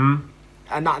it. mm-hmm.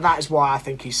 And that is why I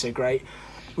think he's so great.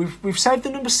 We've saved the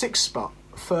number 6 spot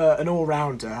for an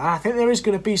all-rounder, and I think there is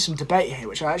going to be some debate here,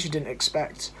 which I actually didn't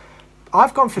expect.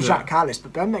 I've gone for Jack Callis,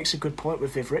 but Ben makes a good point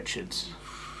with Viv Richards.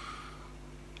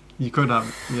 You could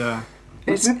have, yeah.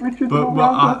 It's, Viv Richards but- all but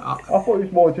rounder? I- I thought he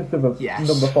was more just of a Yes.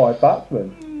 number 5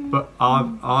 batsman. But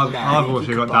I've he also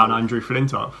could got bowl. down Andrew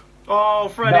Flintoff. Oh,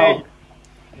 Freddie!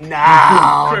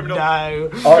 no, Criminal. no.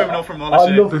 Criminal from I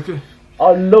Monash. love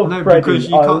No, Freddie. because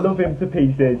you I can't- love him to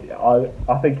pieces.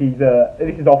 I think he's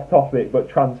this is off topic, but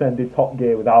transcended Top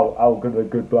Gear with how good a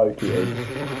good bloke he is,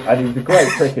 and he's a great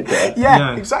cricketer. Yeah,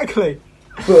 Yeah. exactly.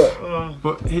 But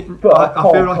But, I I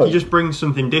feel can't like put- he just brings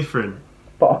something different.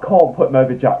 I can't put him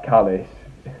over Jack Callis.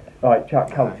 Like Jack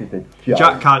Callis is a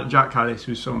joke. Jack Callis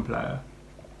was some player.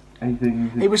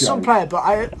 He was some player, but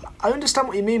I understand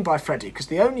what you mean by Freddie, because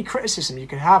the only criticism you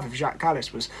can have of Jack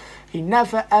Callis was he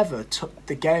never ever took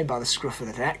the game by the scruff of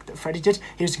the neck that Freddie did.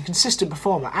 He was a consistent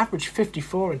performer, averaged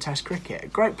 54 in Test cricket, a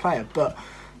great player, but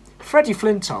Freddie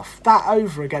Flintoff, that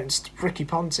over against Ricky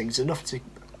Ponting is enough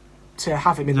to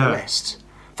have him in the list.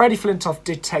 Freddie Flintoff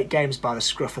did take games by the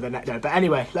scruff of the neck though, but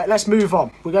anyway, let's move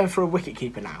on. We're going for a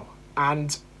wicketkeeper now,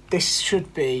 and this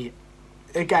should be,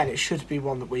 again, it should be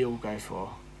one that we all go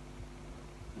for.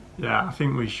 Yeah, I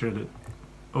think we should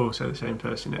also the same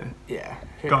person here. Yeah.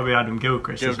 Got to be Adam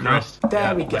Gilchrist. isn't it? Gilchrist. There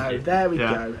Yeah, we thank go. you. There we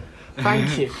Yeah. go.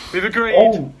 Thank you. We've agreed.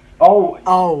 Oh,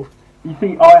 Oh, you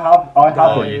see, I have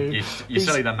Oh, him. you're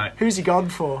silly then, mate. who's he gone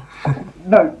for?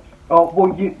 No. Oh,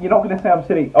 well, you're not going to say I'm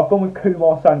silly. I've gone with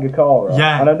Kumar Sangakkara.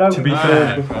 Yeah, and I know to be he's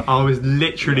fair, looked I was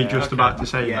literally just okay. about to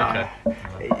say Yeah. that.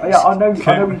 yeah, I know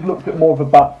he's looked at more of a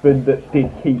batsman that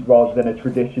did keep rather than a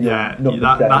traditional Yeah, number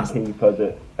that's- 7 keeper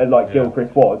that like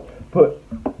Gilchrist was. But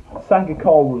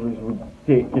Sangakkara was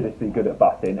ridiculously good at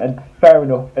batting, and fair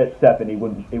enough at 7 he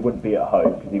wouldn't be at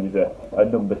home because he was a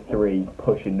number 3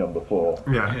 pushing number 4.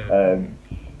 Yeah.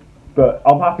 But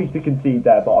I'm happy to concede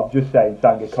there. But I'm just saying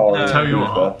Sangakkara. No, is tell you keeper.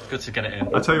 what. Good to get it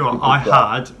in. I tell you what, I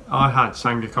had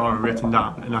Sangakkara written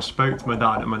down, and I spoke to my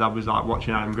dad, and my dad was like,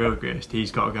 watching Adam Gilchrist,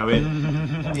 he's got to go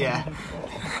in. Yeah.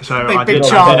 So Big- I big did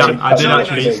charge.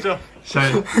 actually. Stuff. So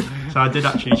I did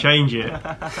actually change it.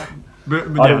 But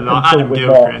I yeah, didn't like consult Adam with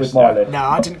Gilchrist. my list. No,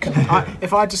 I didn't.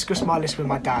 If I discussed my list with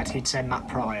my dad, he'd say Matt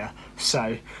Pryor.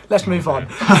 So let's move on.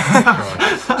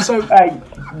 So Hey,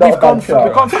 we've gone for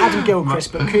Adam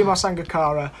Gilchrist, but Kumar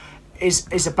Sangakkara is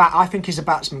I think he's a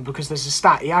batsman because there's a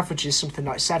stat. He averages something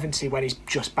like 70 when he's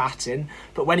just batting,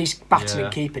 but when he's batting Yeah.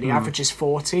 and keeping, he averages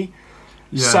 40.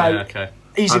 Yeah. So Yeah, okay.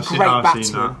 he's I've a seen- great I've seen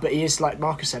batsman, that. but he is, like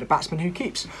Marcus said, a batsman who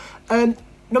keeps.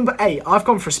 Number 8, I've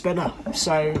gone for a spinner.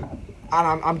 So,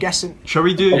 and I'm guessing. Shall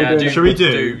we do? Yeah, shall we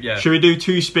do? yeah. Shall we do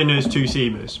 2 spinners, 2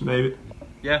 seamers? Maybe.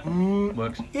 Yeah,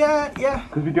 works. Yeah.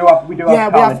 Because we do have Yeah,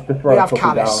 Callis to throw we a have couple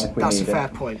Callis. down if we That's a need fair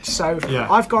it. point. So Yeah.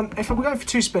 I've gone. If we're going for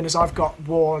 2 spinners, I've got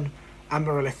Warne and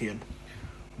Muralithian.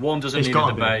 One doesn't It's need a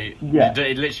gotta be. debate. Yeah.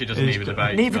 It literally doesn't It's need a got-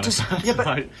 debate. Neither to be does- honest. yeah, but-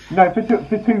 Like, No, for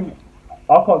two,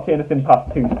 I can't see anything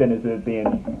past 2 spinners as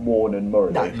being Warne and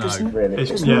Murray. No, there's really.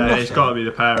 It's, no yeah, nothing. it's got to be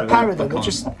the pair of them. Pair of them will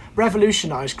just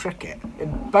revolutionise cricket.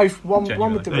 In both one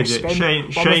with the They wrist did. spin, Shane, one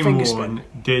with Shane finger Warne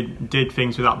spin. did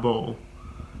things with that ball.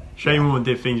 Shane Warne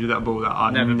did things with that ball that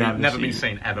I've never been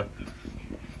seen ever.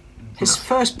 His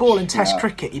first ball in Test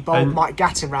cricket, he bowled And- Mike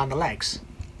Gattin round the legs.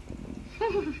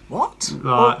 What?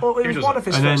 Like- or it Who was does one it? of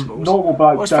his And first then balls. Normal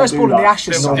blokes Well, his don't first do ball in that. the Ashes.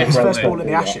 Built Sorry, his first differently. ball in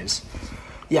the Ashes.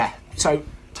 Yeah. So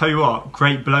tell you what,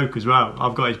 great bloke as well.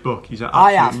 I've got his book. He's an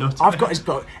I absolute have. nutter. I've got his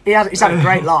book. He's had a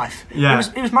great life. Yeah.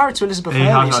 He was married to Elizabeth He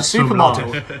Hurley. has He's a had some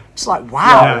supermodel. life. It's like,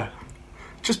 wow. Yeah.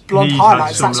 Just blonde He's had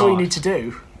highlights. some That's all you life. need to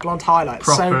do. Blonde highlights.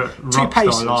 Proper So, two rock star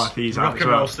paces. life he's had Rock as and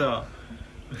roll well. star.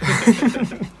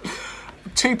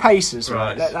 Two paces,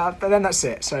 right? Right. Then that's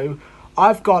it. So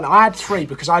I had three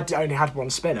because I only had one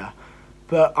spinner.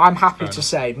 But I'm happy to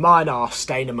say mine are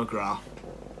Stainer McGrath.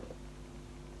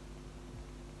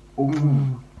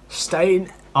 Stain.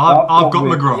 I've got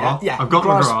with- McGrath. Yeah, I've got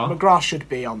McGrath. McGrath should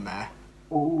be on there.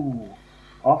 Ooh.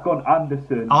 I've gone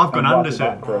Anderson. I've gone and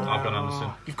Anderson. Waterman. I've gone Anderson.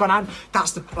 You've gone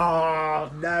that's the. Oh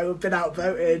no, been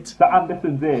outvoted. So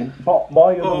Anderson's in, but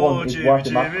my other Oh, one is Jimmy,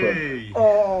 Wasim Akram. Jimmy.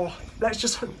 Oh, let's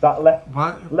just. That left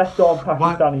What? arm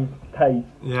Pakistani pace.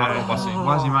 Yeah. Wasim.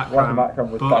 Wasim Wasim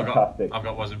Akram was But- fantastic. I've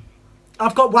got Wasim.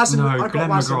 I've got Wasim. No, I've got Glenn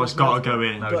Wasim McGrath's as well, got to go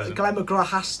in. No, he But doesn't. Glenn McGrath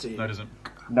has to. No, it doesn't.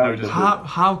 No, No, it doesn't.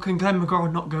 How can Glenn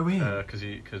McGrath not go in? Because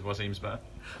Wasim's better.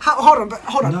 Hold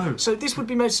on. No. So this would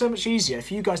be made so much easier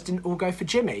if you guys didn't all go for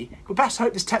Jimmy. We best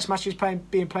hope this Test match is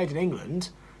being played in England,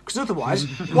 because otherwise,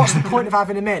 what's the point of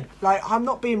having him in? Like, I'm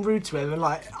not being rude to him, and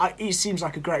like, he seems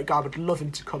like a great guy. Would love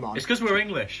him to come on. It's because we're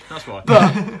English. That's why.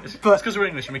 But It's but because we're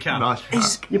English and we can. Nice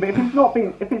he's, track. Yeah, but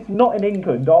if it's not in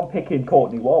England, I'm picking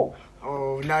Courtney Walsh.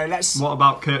 oh no, let's. What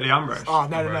about Curtly Ambrose? Oh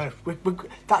no.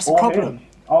 That's the Or problem. him.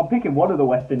 I'm picking one of the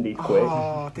West Indies quick.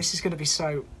 Oh, this is going to be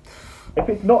so. If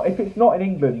it's not in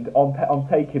England, I'm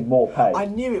taking more pay. I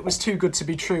knew it was too good to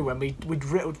be true when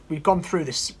we'd gone through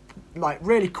this like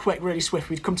really quick, really swift.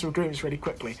 We'd come to agreements really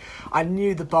quickly. I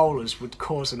knew the bowlers would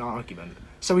cause an argument,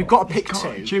 so we've got to pick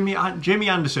two. Jimmy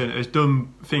Anderson has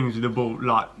done things with the ball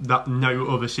like that no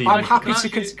other season. I'm happy Can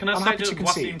I, to can I I'm say happy that to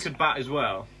concede. Wasim could bat as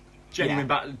well? Genuine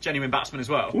batsman as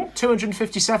well. Yeah.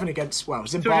 257 against Zimbabwe.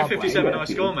 257 Yeah. nice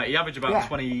score, mate. He averaged about Yeah.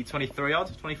 23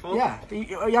 odd, 24. Yeah,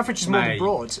 he averages more than Mate.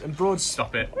 Broads, and Broads.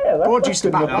 Stop it. Yeah, that's, Broad that's used to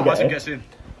good back enough that. to Wasim get gets in.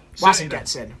 Wasim Certainly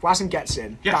gets in. Wasim gets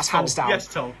in. Yes, That's hands Tom. down. Yes,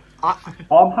 Tom.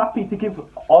 I'm happy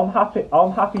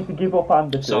to give up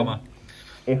Anderson Summer.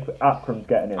 if Akram's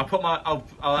getting in. I'll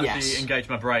actually Yes. engage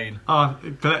my brain.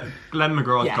 Glenn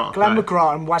McGrath's Yeah, got Glenn to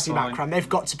McGrath and Wasim Fine. Akram. They've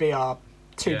got to be our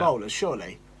two Yeah. bowlers,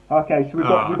 surely. Okay, so we've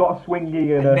got a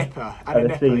swingy and A a nipper and a and a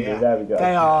nipper. seamer. Yeah. There we go.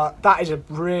 They are. That is a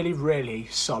really, really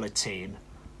solid team.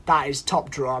 That is top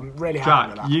draw. I'm really happy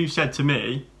with Jack, that. you said to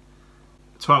me,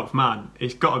 12th man,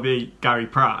 it's got to be Gary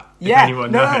Pratt. Yeah, if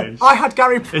anyone no, knows. I had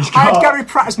Gary Pratt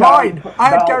as mine. I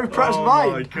had Gary Pratt as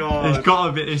mine. God.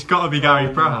 It's got to be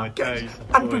Gary Pratt.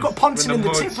 And we've got Ponting in the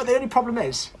team, but the only problem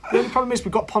is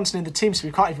we've got Ponting in the team, so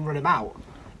we can't even run him out.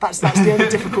 That's the only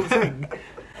difficult thing.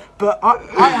 But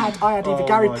I had either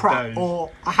Gary my Pratt days. or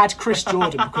I had Chris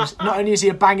Jordan, because not only is he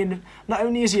a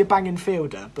banging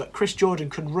fielder, but Chris Jordan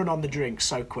can run on the drink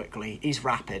so quickly. He's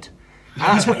rapid, and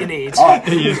that's what you need.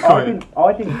 He is I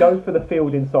quick. didn't go for the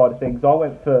fielding side of things. I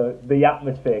went for the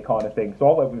atmosphere kind of thing. So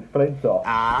I went with Flintoff.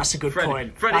 That's a good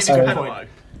point. Freddie That's needs a a good penalty. point.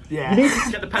 You Yeah. need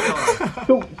Get the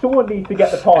penalty. someone needs to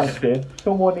get the pints in.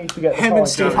 Someone needs to get the Him and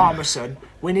pints Steve in. Harmison.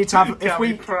 We need to have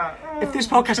Gary Pratt. if this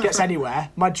podcast gets anywhere,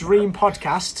 my dream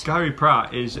podcast. Gary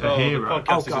Pratt is a Oh, the hero. podcast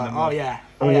Oh is in the god! mud. Oh yeah! He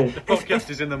Oh yeah! is. The podcast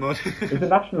is in the mud. He's a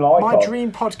national icon. My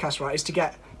dream podcast, right, is to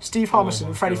get Steve Harmison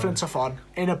and Freddie Flintoff on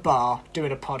in a bar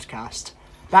doing a podcast.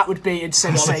 That would be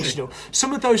sensational.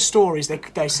 Some of those stories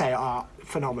they say are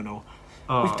phenomenal.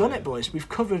 Oh. We've done it, boys. We've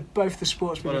covered both the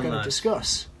sports we Well were done, going to lads.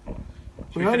 discuss.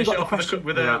 We We've only finish got it the off with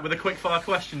question. with a quick fire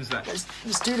questions then.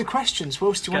 Let's do the questions.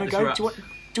 Wilson, do you want Get to this go? wrapped.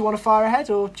 Do you want to fire ahead,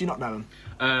 or do you not know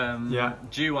them? Yeah.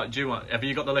 Do you want? Have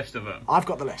you got the list of them? I've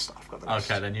got the list.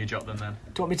 Okay, then you drop them then.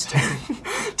 Do you want me to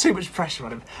do too much pressure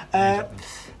on him?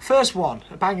 First one,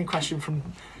 a banging question from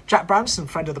Jack Branson,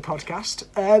 friend of the podcast.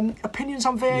 Opinions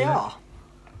on VAR?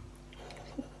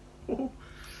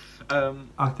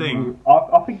 I think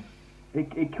I think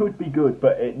it could be good,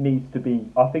 but it needs to be.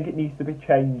 I think it needs to be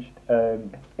changed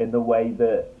in the way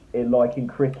that, like in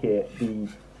cricket, the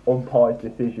umpire's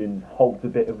decision holds a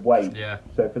bit of weight. Yeah.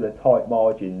 So for the tight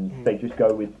margins, they just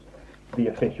go with the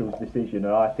official's decision,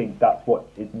 and I think that's what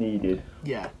is needed.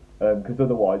 Yeah. Because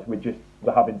otherwise,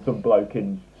 we're having some bloke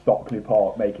in Stockley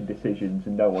Park making decisions,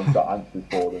 and no one's got answers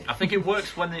for them. I think it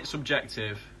works when it's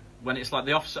subjective. When it's like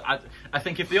the offside, I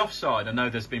think if the offside, I know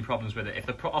there's been problems with it. If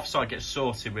the offside gets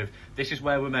sorted with, this is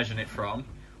where we're measuring it from.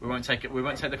 We won't take it. We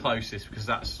won't take the closest, because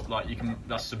that's like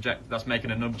that's subject. That's making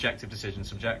an objective decision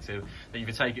subjective. That if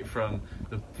you take it from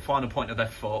the final point of their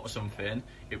foot or something,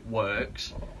 it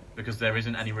works because there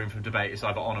isn't any room for debate. It's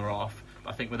either on or off.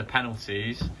 But I think with the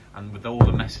penalties and with all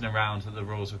the messing around that the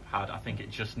rules have had, I think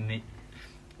it just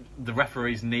the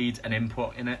referees need an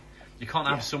input in it. You can't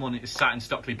have someone sat in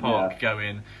Stockley Park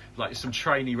going, like some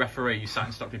trainee referee sat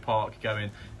in Stockley Park going,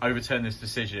 overturn this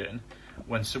decision,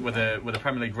 when with a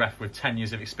Premier League ref with 10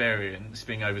 years of experience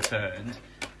being overturned.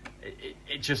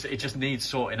 It just needs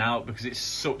sorting out because it's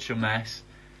such a mess,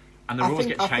 and the rules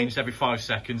get changed every 5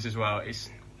 seconds as well. It's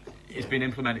been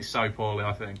implemented so poorly,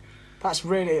 I think. That's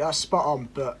spot on.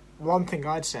 But one thing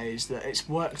I'd say is that it's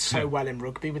worked so well in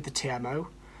rugby with the TMO.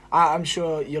 I'm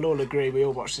sure you'll all agree. We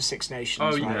all watch the Six Nations.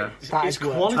 Oh, right? yeah. That it's has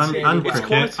worked quality, really and well. it's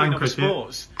quality and in other cricket.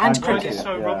 sports. And Why is cricket. it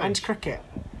so rubbish? And cricket.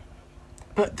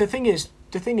 But the thing is,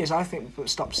 I think what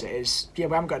stops it is, we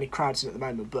haven't got any crowds in at the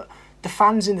moment, but the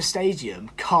fans in the stadium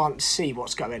can't see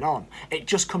what's going on. It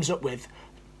just comes up with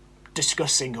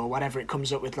discussing or whatever it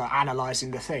comes up with, like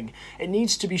analysing the thing. It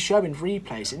needs to be showing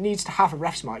replays. It needs to have a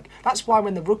ref's mic. That's why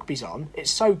when the rugby's on,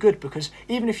 it's so good, because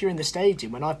even if you're in the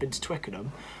stadium, when I've been to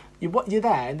Twickenham, you're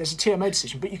there and there's a TMO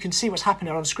decision, but you can see what's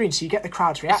happening on screen, so you get the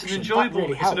crowd's reaction. It's an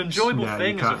really helps. enjoyable Yeah,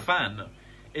 thing you as a can. fan.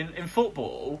 In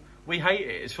football, we hate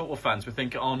it as football fans. We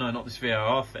think, oh no, not this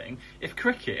VAR thing. If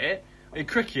cricket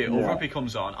or rugby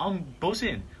comes on, I'm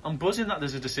buzzing. I'm buzzing that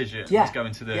there's a decision that's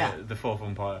going to the fourth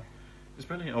umpire. It's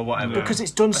brilliant, or whatever. Because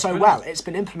it's done That's so brilliant. well. It's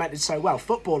been implemented so well.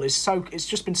 Football it's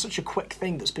just been such a quick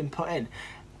thing that's been put in.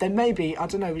 Then maybe, I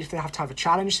don't know if they have to have a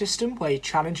challenge system where you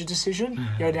challenge a decision.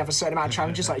 You only have a certain amount of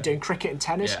challenges, like you do in cricket and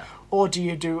tennis. Yeah. Or do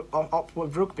you do opt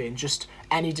with rugby and just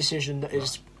any decision that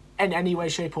is in any way,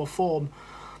 shape or form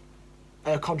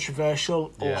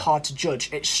controversial or hard to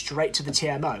judge, it's straight to the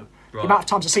TMO. Right. The amount of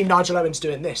times I've seen Nigel Owens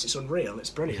doing this, it's unreal. It's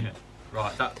brilliant. Yeah.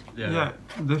 Right. Yeah,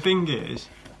 the thing is,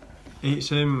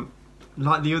 it's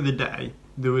like the other day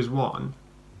there was one,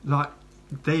 like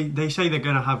they say they're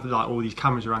going to have like all these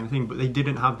cameras around the thing, but they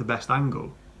didn't have the best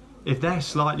angle. If they're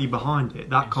slightly behind it,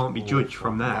 that can't be judged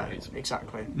from there. No,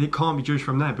 exactly. It can't be judged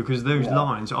from there because those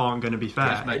lines aren't going to be fair.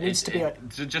 Yes, mate, It needs to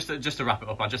be just to wrap it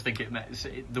up. I just think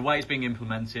the way it's being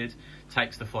implemented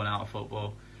takes the fun out of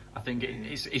football. I think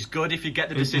it's good if you get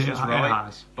the decisions right,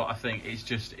 has. but I think it's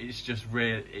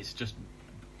just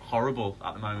horrible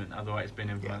at the moment the way it's been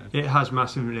implemented. It has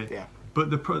massively. Yeah. But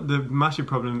the massive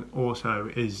problem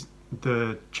also is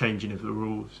the changing of the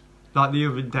rules. Like the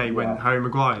other day when Harry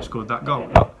Maguire scored that goal,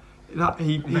 that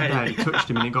he barely touched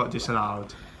him and it got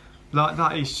disallowed. Like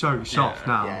that is so soft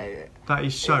now. Yeah. That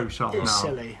is so soft now. It's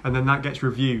silly. And then that gets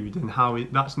reviewed, and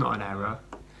that's not an error.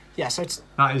 Yeah, so it's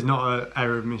That is not an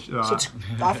error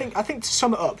of I think to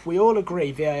sum it up, we all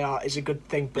agree VAR is a good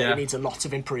thing, but it needs a lot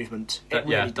of improvement. It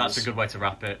really That's does. a good way to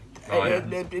wrap it. Right.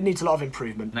 It needs a lot of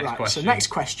improvement. Next right. question. So next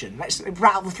question. Let's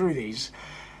rattle through these.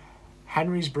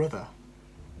 Henry's brother.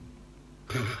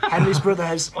 Henry's brother.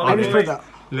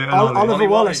 Little Ollie. Oliver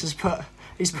Wallace has put.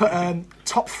 He's put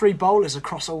top 3 bowlers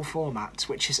across all formats,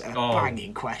 which is a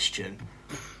banging question.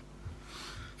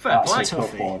 Fair That's play. a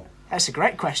toughie. That's a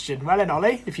great question. Well, then,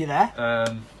 Ollie, if you're there.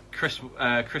 Chris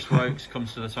Wokes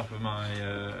comes to the top of my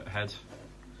head.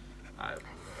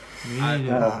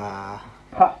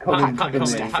 Pat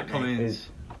Cummins. Pat Cummins.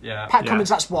 Yeah. Pat Cummins,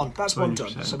 that's one. That's one done.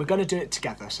 100%. So we're going to do it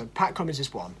together. So Pat Cummins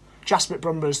is one. Jasprit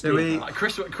Bumrah's the other.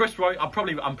 Chris Wokes.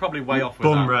 I'm probably way off with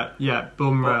that. Bumrah, yeah,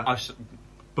 Bumrah.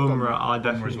 But I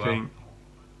definitely as well. think.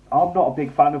 I'm not a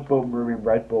big fan of Bumrah in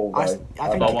Red Bull, though. I think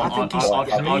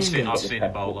I've he's seen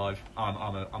him bowl live.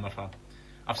 I'm a fan.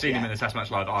 I've seen him in the Test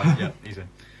match live. He's in.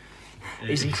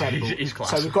 He's incredible. He's class.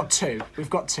 So we've got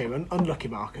two. Unlucky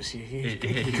Marcus. You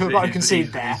got to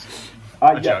concede there.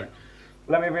 A joke.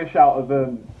 Let me give a shout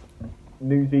of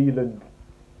New Zealand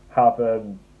have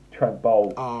Trent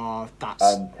Bolt Oh, that's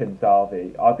and Tim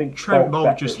Southey. I think Trent both Bolt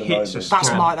better just at the hits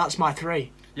moment. a that's my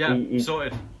 3. Yeah, He-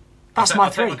 sorted. That's I'll my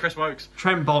take 3. my Chris Wokes.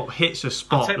 Trent Bolt hits a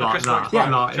spot take my like Chris that. Wokes. Yeah.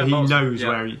 Like Trent he Bolt's- knows yeah.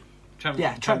 where he.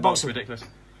 Trent Bolt's ridiculous.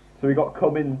 So we got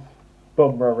Cummins,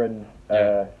 Bumrah, and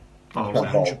Trent Bolt.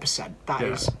 100%. That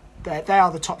is. They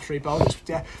are the top 3 bowlers.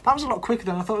 Yeah, that was a lot quicker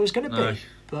than I thought it was going to be. No.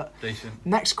 But Decent.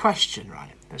 next question,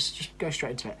 right? Let's just go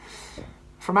straight into it.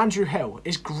 From Andrew Hill,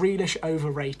 is Grealish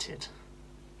overrated?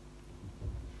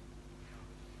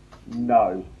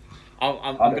 No. I'm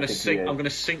don't going to think he sink. is. I'm going to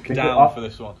sink Because down for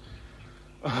this one.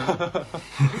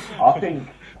 I think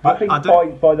I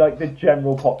by like the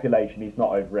general population, he's not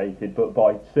overrated, but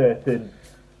by certain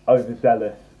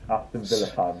overzealous Aston Villa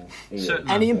fans, he is. Certain-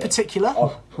 Any in particular?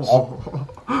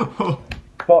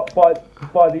 But by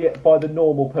the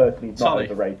normal person, he's not Tully,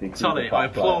 overrated. 'cause he's a Tully, class I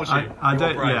applaud player. you. I You're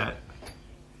don't. brave. Yeah.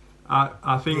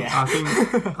 I think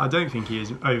I don't think he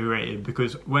is overrated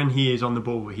because when he is on the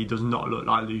ball, he does not look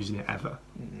like losing it ever.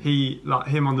 He like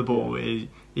him on the ball.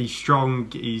 He's strong.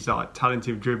 He's like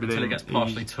talented with dribbling. Until he gets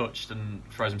partially touched and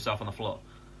throws himself on the floor.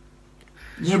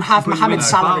 You have but you Mohamed know,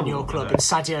 Salah foul, in your club though. and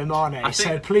Sadio Mane, I so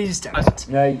think- please don't.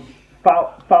 No,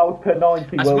 Fouls per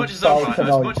 90. As Will, much as fouls per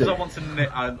 90. as much as I want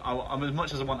to, I'm as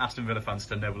much as I want Aston Villa fans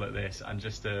to nibble at this and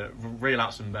just to reel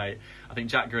out some bait. I think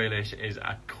Jack Grealish is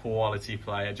a quality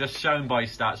player, just shown by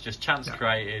his stats, just chance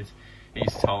created.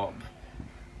 He's top.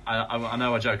 I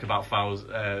know I joke about fouls,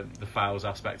 the fouls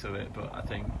aspect of it, but I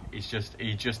think he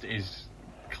just is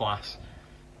class.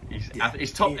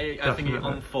 He's top. I think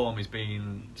on form he's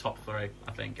been top 3.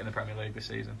 I think in the Premier League this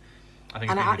season. I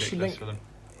think it's been ridiculous for them.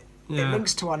 It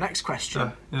links to our next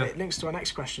question. Yeah. It links to our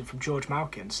next question from George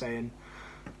Malkin saying,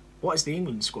 "What is the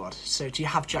England squad? So do you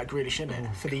have Jack Grealish in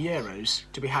it for the Euros?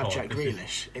 Do we have Jack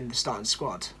Grealish in the starting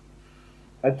squad?"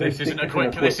 This isn't a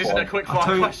quick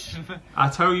fire question. I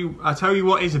tell you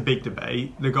what is a big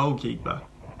debate: the goalkeeper.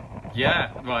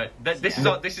 Yeah, right. This is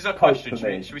our question.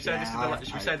 Should we say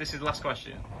this is the last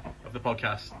question of the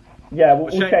podcast? Yeah, we'll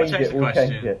change the it. We'll question.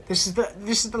 change it. This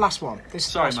is the last one.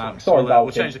 Sorry, Matt. Sorry, We'll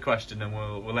change the question and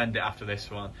we'll end it after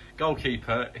this one.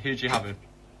 Goalkeeper, who do you have him?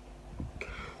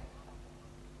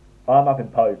 I'm having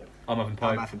Pope. I'm having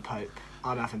Pope.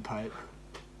 I'm having Pope.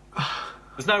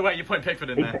 There's no way you're putting Pickford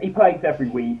in there. He plays every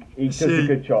week. He does a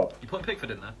good job. You're putting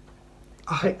Pickford in there?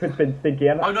 Pickford's been stinky.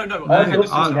 No. I love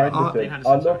Henderson.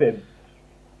 I love him.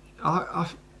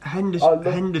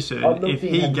 Henderson, I love if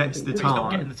Dean he Henderson. gets the He's not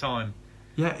time, getting the time.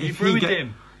 yeah, if You've he ruined get,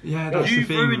 him. yeah, that's the You've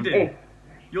thing. ruined him.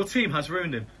 Your team has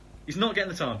ruined him. He's not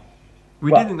getting the time.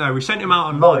 We didn't know. We sent him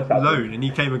out on loan, and he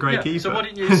came a great keeper. So why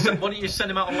didn't you send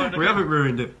him out on loan? We haven't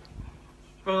ruined him.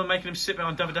 Rather than making him sit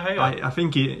behind David De Gea. I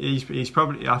think he's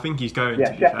probably. I think he's going.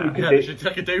 Yeah, to be Sheffield fair.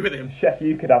 They could do with him. Chef,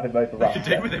 you could have him over They could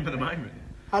do Rashford. with him at the moment.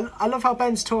 I love how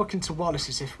Ben's talking to Wallace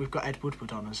as if we've got Ed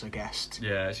Woodward on as a guest.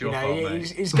 Yeah, it's your fault,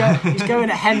 mate. He's going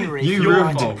at Henry. You for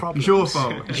ruined finding it. problems. It's your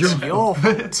fault. It's your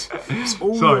fault. It's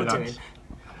all Sorry, you're doing. lads.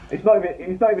 He's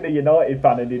not even a United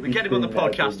fan, and We get him on the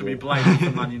podcast and we blame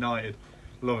him for Man United.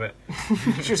 Love it.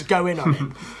 Just go in on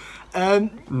him.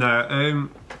 No,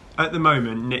 at the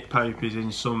moment Nick Pope is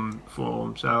in some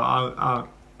form, so I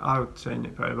would say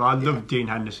Nick Pope. I love Dean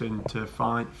Henderson to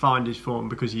find his form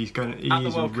because he's At the a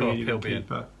World really Cup, he'll good be in.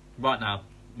 keeper. Right now,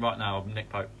 Nick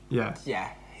Pope. Yeah. Yeah,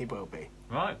 he will be.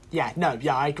 Right. Yeah,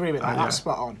 I agree with that. That's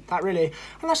spot on. That really,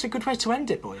 and that's a good way to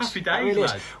end it, boys. Happy That days, really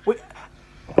is. lad.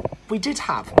 We did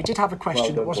have a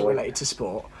question that wasn't related to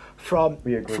sport from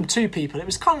two people. It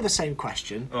was kind of the same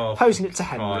question, posing it to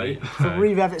Henry from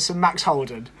Reeve Evans and Max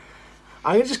Holden.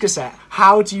 I'm just gonna say,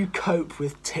 how do you cope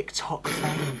with TikTok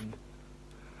fame?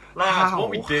 Lads, what are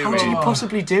we doing? How do you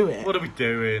possibly do it? What are we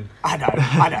doing? I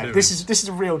know. This is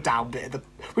a real down bit.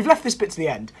 We've left this bit to the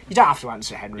end. You don't have to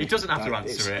answer it, Henry. He doesn't have to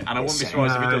answer it, and I wouldn't be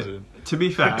surprised if he doesn't. To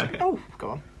be fair, Oh, go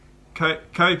on.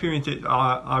 coping with it,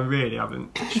 I really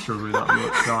haven't struggled that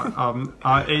much.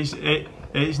 Like,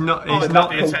 it's not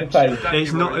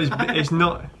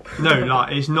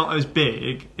as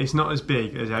big. It's not as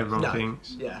big as everyone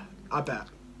thinks. Yeah, I bet.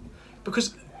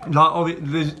 Because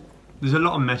there's a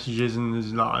lot of messages and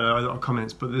there's a lot of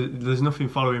comments, but there's nothing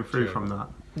following through from that.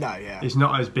 no, yeah. It's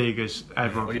not as big as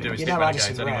everyone What are you thinks. doing? You know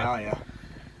Addison Renegades, Ray, anyway. are you?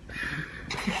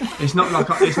 It's not like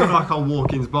I'll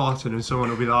walk into Barton and someone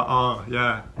will be like, oh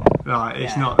yeah. Like,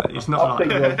 it's not I'll like see you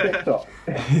on TikTok.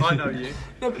 I know you.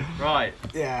 Right.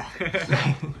 Yeah.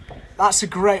 That's a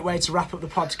great way to wrap up the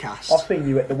podcast. I've seen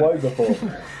you at the Woe before.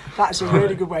 That's a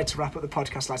really good way to wrap up the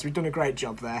podcast, lads. We've done a great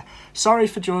job there. Sorry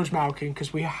for George Malkin,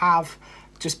 because we have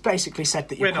just basically said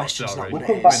that your We're not question's sorry. not what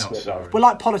We'll it come is. back to it, though. We're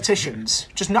like politicians,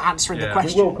 just not answering the Yeah.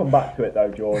 question. We will come back to it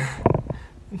though, George.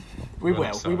 We We're will.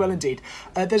 not We sorry. will indeed.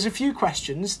 There's a few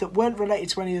questions that weren't related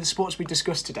to any of the sports we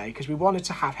discussed today because we wanted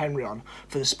to have Henry on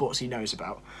for the sports he knows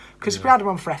about. Because if we had him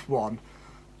on for F1,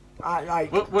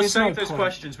 We'll there's save no those point.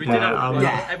 questions. We Yeah, did have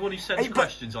Yeah. everyone who sends Hey, but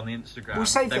questions on the Instagram. we'll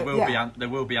save they them, will yeah. they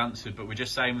will be answered, but we're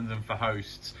just saving them for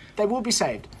hosts They will be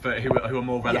saved. for who are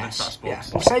more relevant to that Yes. sport. Yeah.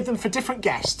 We'll save them for different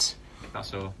guests.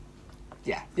 That's all.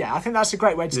 Yeah. I think that's a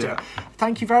great way to do Yeah. it.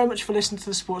 Thank you very much for listening to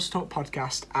the Sports Talk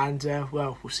podcast, and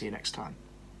we'll see you next time.